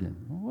burden.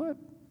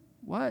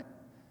 What?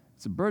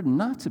 It's a burden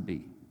not to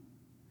be.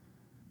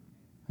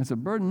 It's a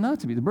burden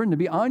not to be. The burden to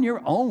be on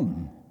your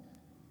own.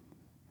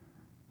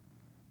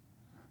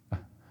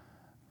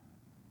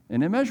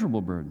 An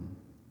immeasurable burden.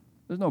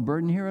 There's no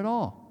burden here at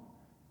all.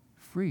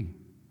 Free.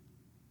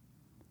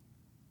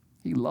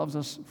 He loves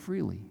us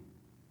freely.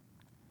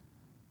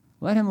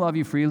 Let Him love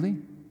you freely.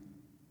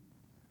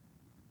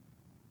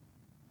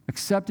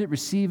 Accept it,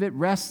 receive it,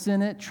 rest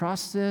in it,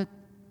 trust it.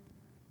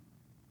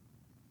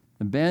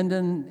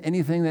 Abandon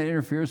anything that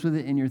interferes with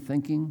it in your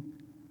thinking.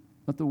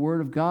 Let the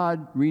Word of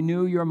God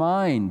renew your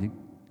mind.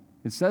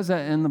 It says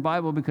that in the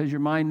Bible because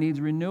your mind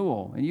needs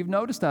renewal. And you've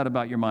noticed that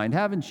about your mind,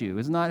 haven't you?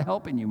 It's not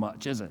helping you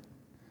much, is it?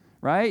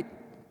 Right?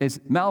 It's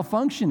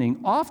malfunctioning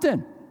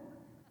often.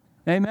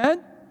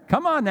 Amen?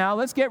 Come on now,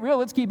 let's get real.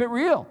 Let's keep it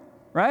real,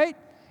 right?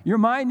 Your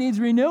mind needs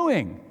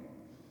renewing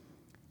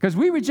because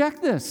we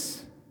reject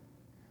this.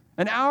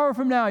 An hour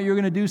from now, you're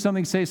going to do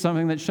something, say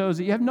something that shows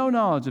that you have no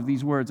knowledge of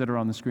these words that are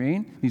on the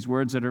screen, these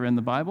words that are in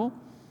the Bible.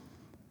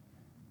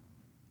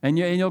 And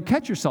you'll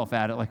catch yourself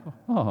at it like,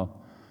 oh,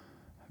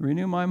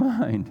 renew my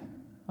mind.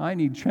 I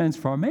need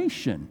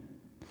transformation.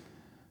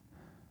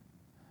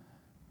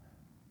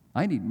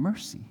 I need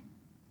mercy.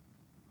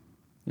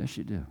 Yes,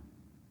 you do.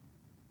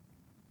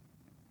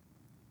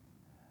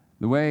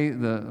 The way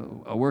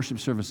a worship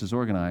service is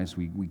organized,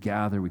 we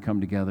gather, we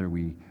come together,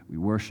 we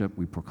worship,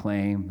 we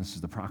proclaim. This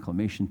is the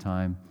proclamation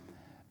time.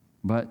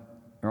 But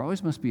there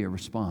always must be a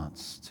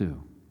response,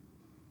 too.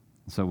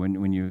 So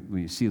when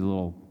you see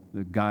the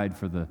guide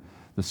for the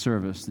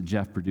service that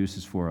Jeff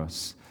produces for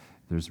us,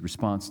 there's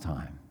response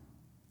time.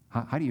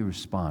 How do you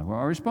respond? Well,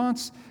 our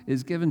response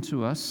is given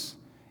to us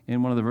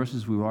in one of the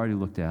verses we've already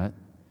looked at,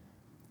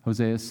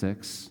 Hosea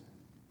 6.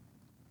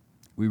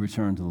 We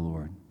return to the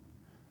Lord.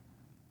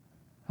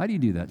 How do you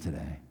do that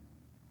today?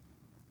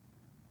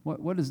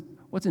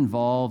 What's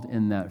involved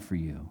in that for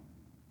you?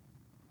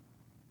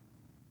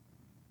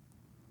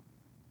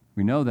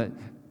 We know that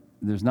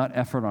there's not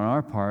effort on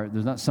our part.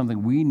 There's not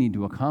something we need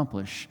to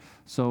accomplish.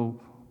 So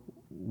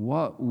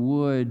what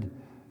would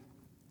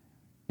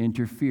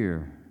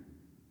interfere?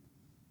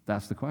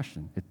 That's the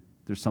question.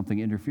 There's something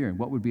interfering.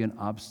 What would be an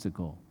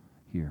obstacle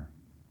here?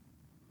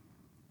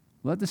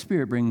 Let the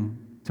Spirit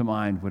bring to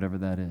mind whatever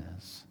that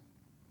is.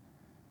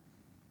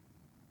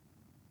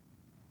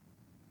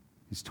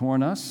 He's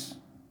torn us,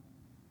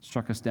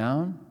 struck us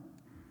down,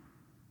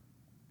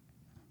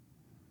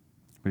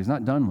 but He's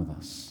not done with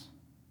us.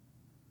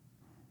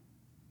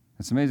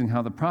 It's amazing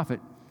how the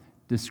prophet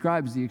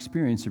describes the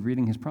experience of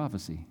reading his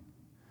prophecy,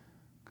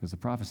 because the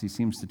prophecy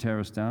seems to tear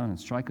us down and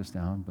strike us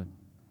down, but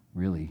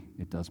really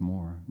it does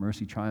more.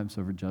 Mercy triumphs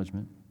over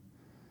judgment.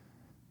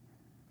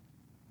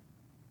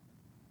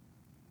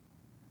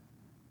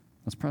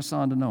 Let's press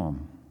on to know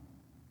Him.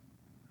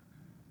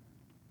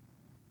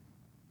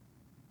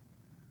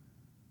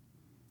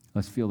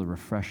 Let's feel the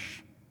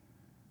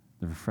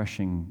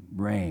refreshing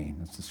rain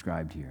that's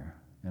described here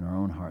in our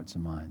own hearts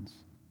and minds,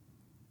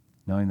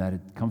 knowing that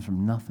it comes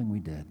from nothing we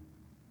did.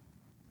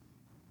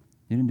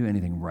 You didn't do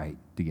anything right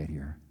to get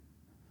here.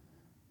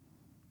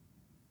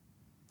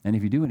 And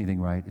if you do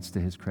anything right, it's to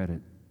His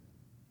credit.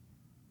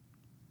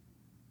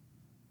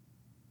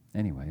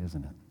 Anyway,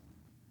 isn't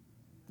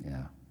it?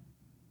 Yeah.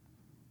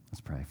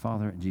 Let's pray.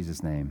 Father, in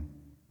Jesus' name,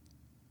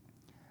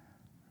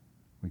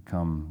 we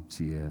come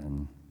to You,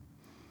 and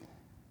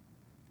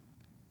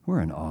We're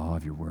in awe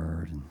of your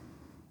word, and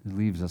it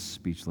leaves us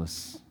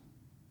speechless.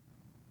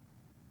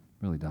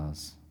 It really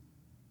does.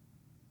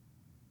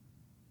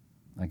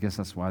 I guess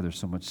that's why there's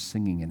so much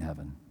singing in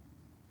heaven.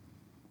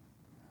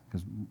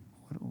 Because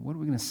what are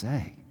we going to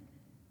say?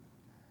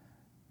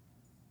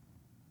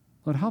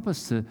 Lord, help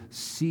us to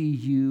see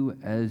you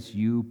as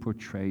you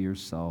portray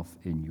yourself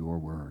in your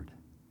word.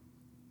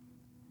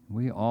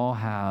 We all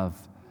have,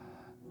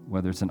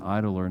 whether it's an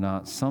idol or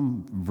not,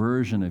 some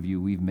version of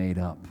you we've made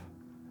up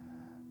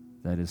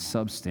that is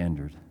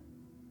substandard,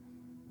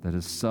 that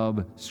is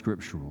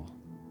sub-scriptural.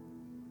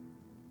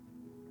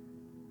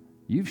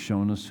 You've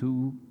shown us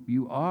who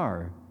you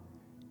are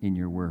in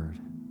your word.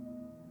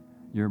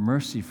 Your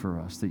mercy for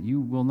us, that you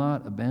will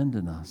not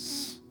abandon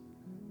us,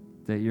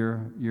 that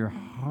your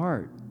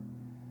heart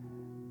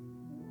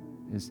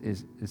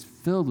is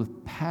filled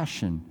with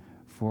passion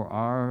for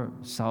our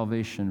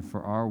salvation,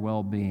 for our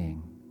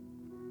well-being,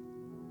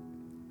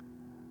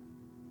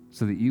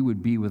 so that you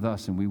would be with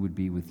us and we would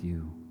be with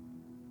you.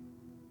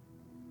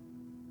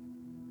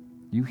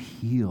 You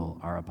heal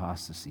our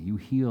apostasy. You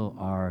heal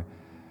our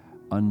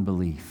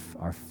unbelief,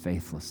 our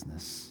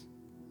faithlessness.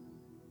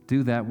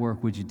 Do that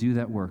work. Would you do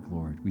that work,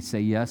 Lord? We say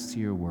yes to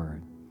your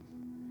word.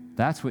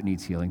 That's what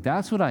needs healing.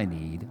 That's what I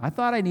need. I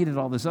thought I needed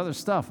all this other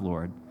stuff,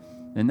 Lord.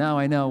 And now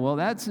I know, well,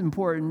 that's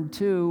important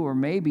too, or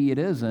maybe it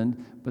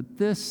isn't, but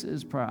this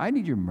is I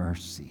need your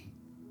mercy.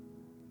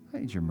 I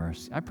need your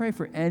mercy. I pray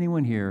for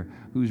anyone here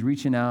who's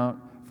reaching out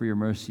for your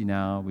mercy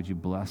now. Would you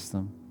bless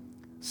them?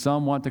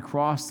 Some want to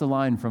cross the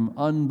line from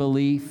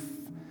unbelief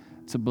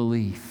to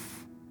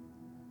belief.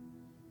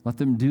 Let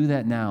them do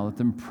that now. Let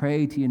them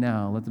pray to you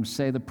now. Let them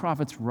say, the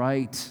prophet's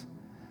right.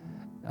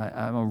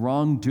 I'm a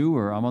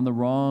wrongdoer. I'm on the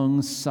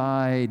wrong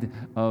side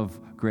of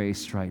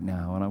grace right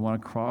now, and I want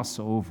to cross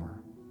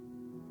over.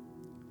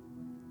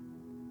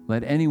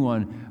 Let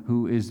anyone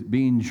who is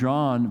being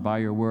drawn by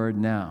your word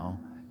now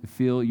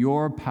feel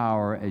your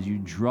power as you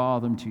draw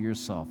them to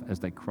yourself, as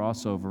they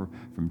cross over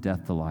from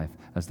death to life,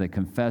 as they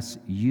confess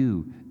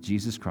you,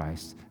 Jesus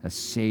Christ, as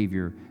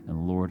Savior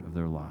and Lord of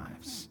their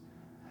lives,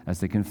 as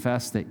they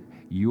confess that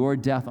your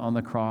death on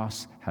the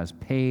cross has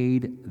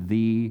paid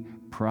the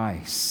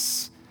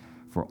price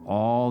for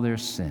all their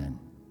sin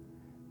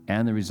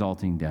and the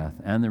resulting death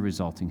and the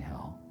resulting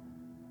hell,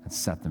 and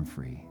set them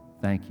free.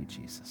 Thank you,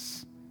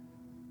 Jesus.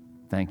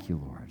 Thank you,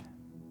 Lord.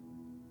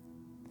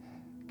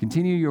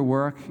 Continue your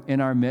work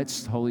in our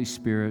midst, Holy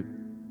Spirit,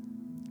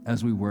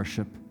 as we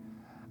worship,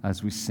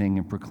 as we sing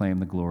and proclaim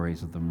the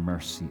glories of the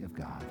mercy of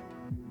God.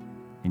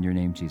 In your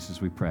name, Jesus,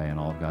 we pray, and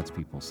all of God's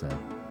people said,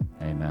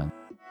 amen.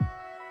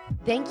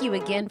 Thank you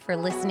again for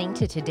listening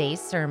to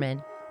today's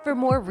sermon. For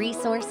more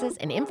resources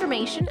and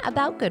information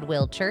about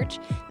Goodwill Church,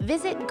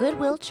 visit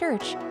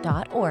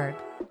goodwillchurch.org.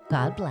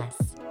 God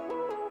bless.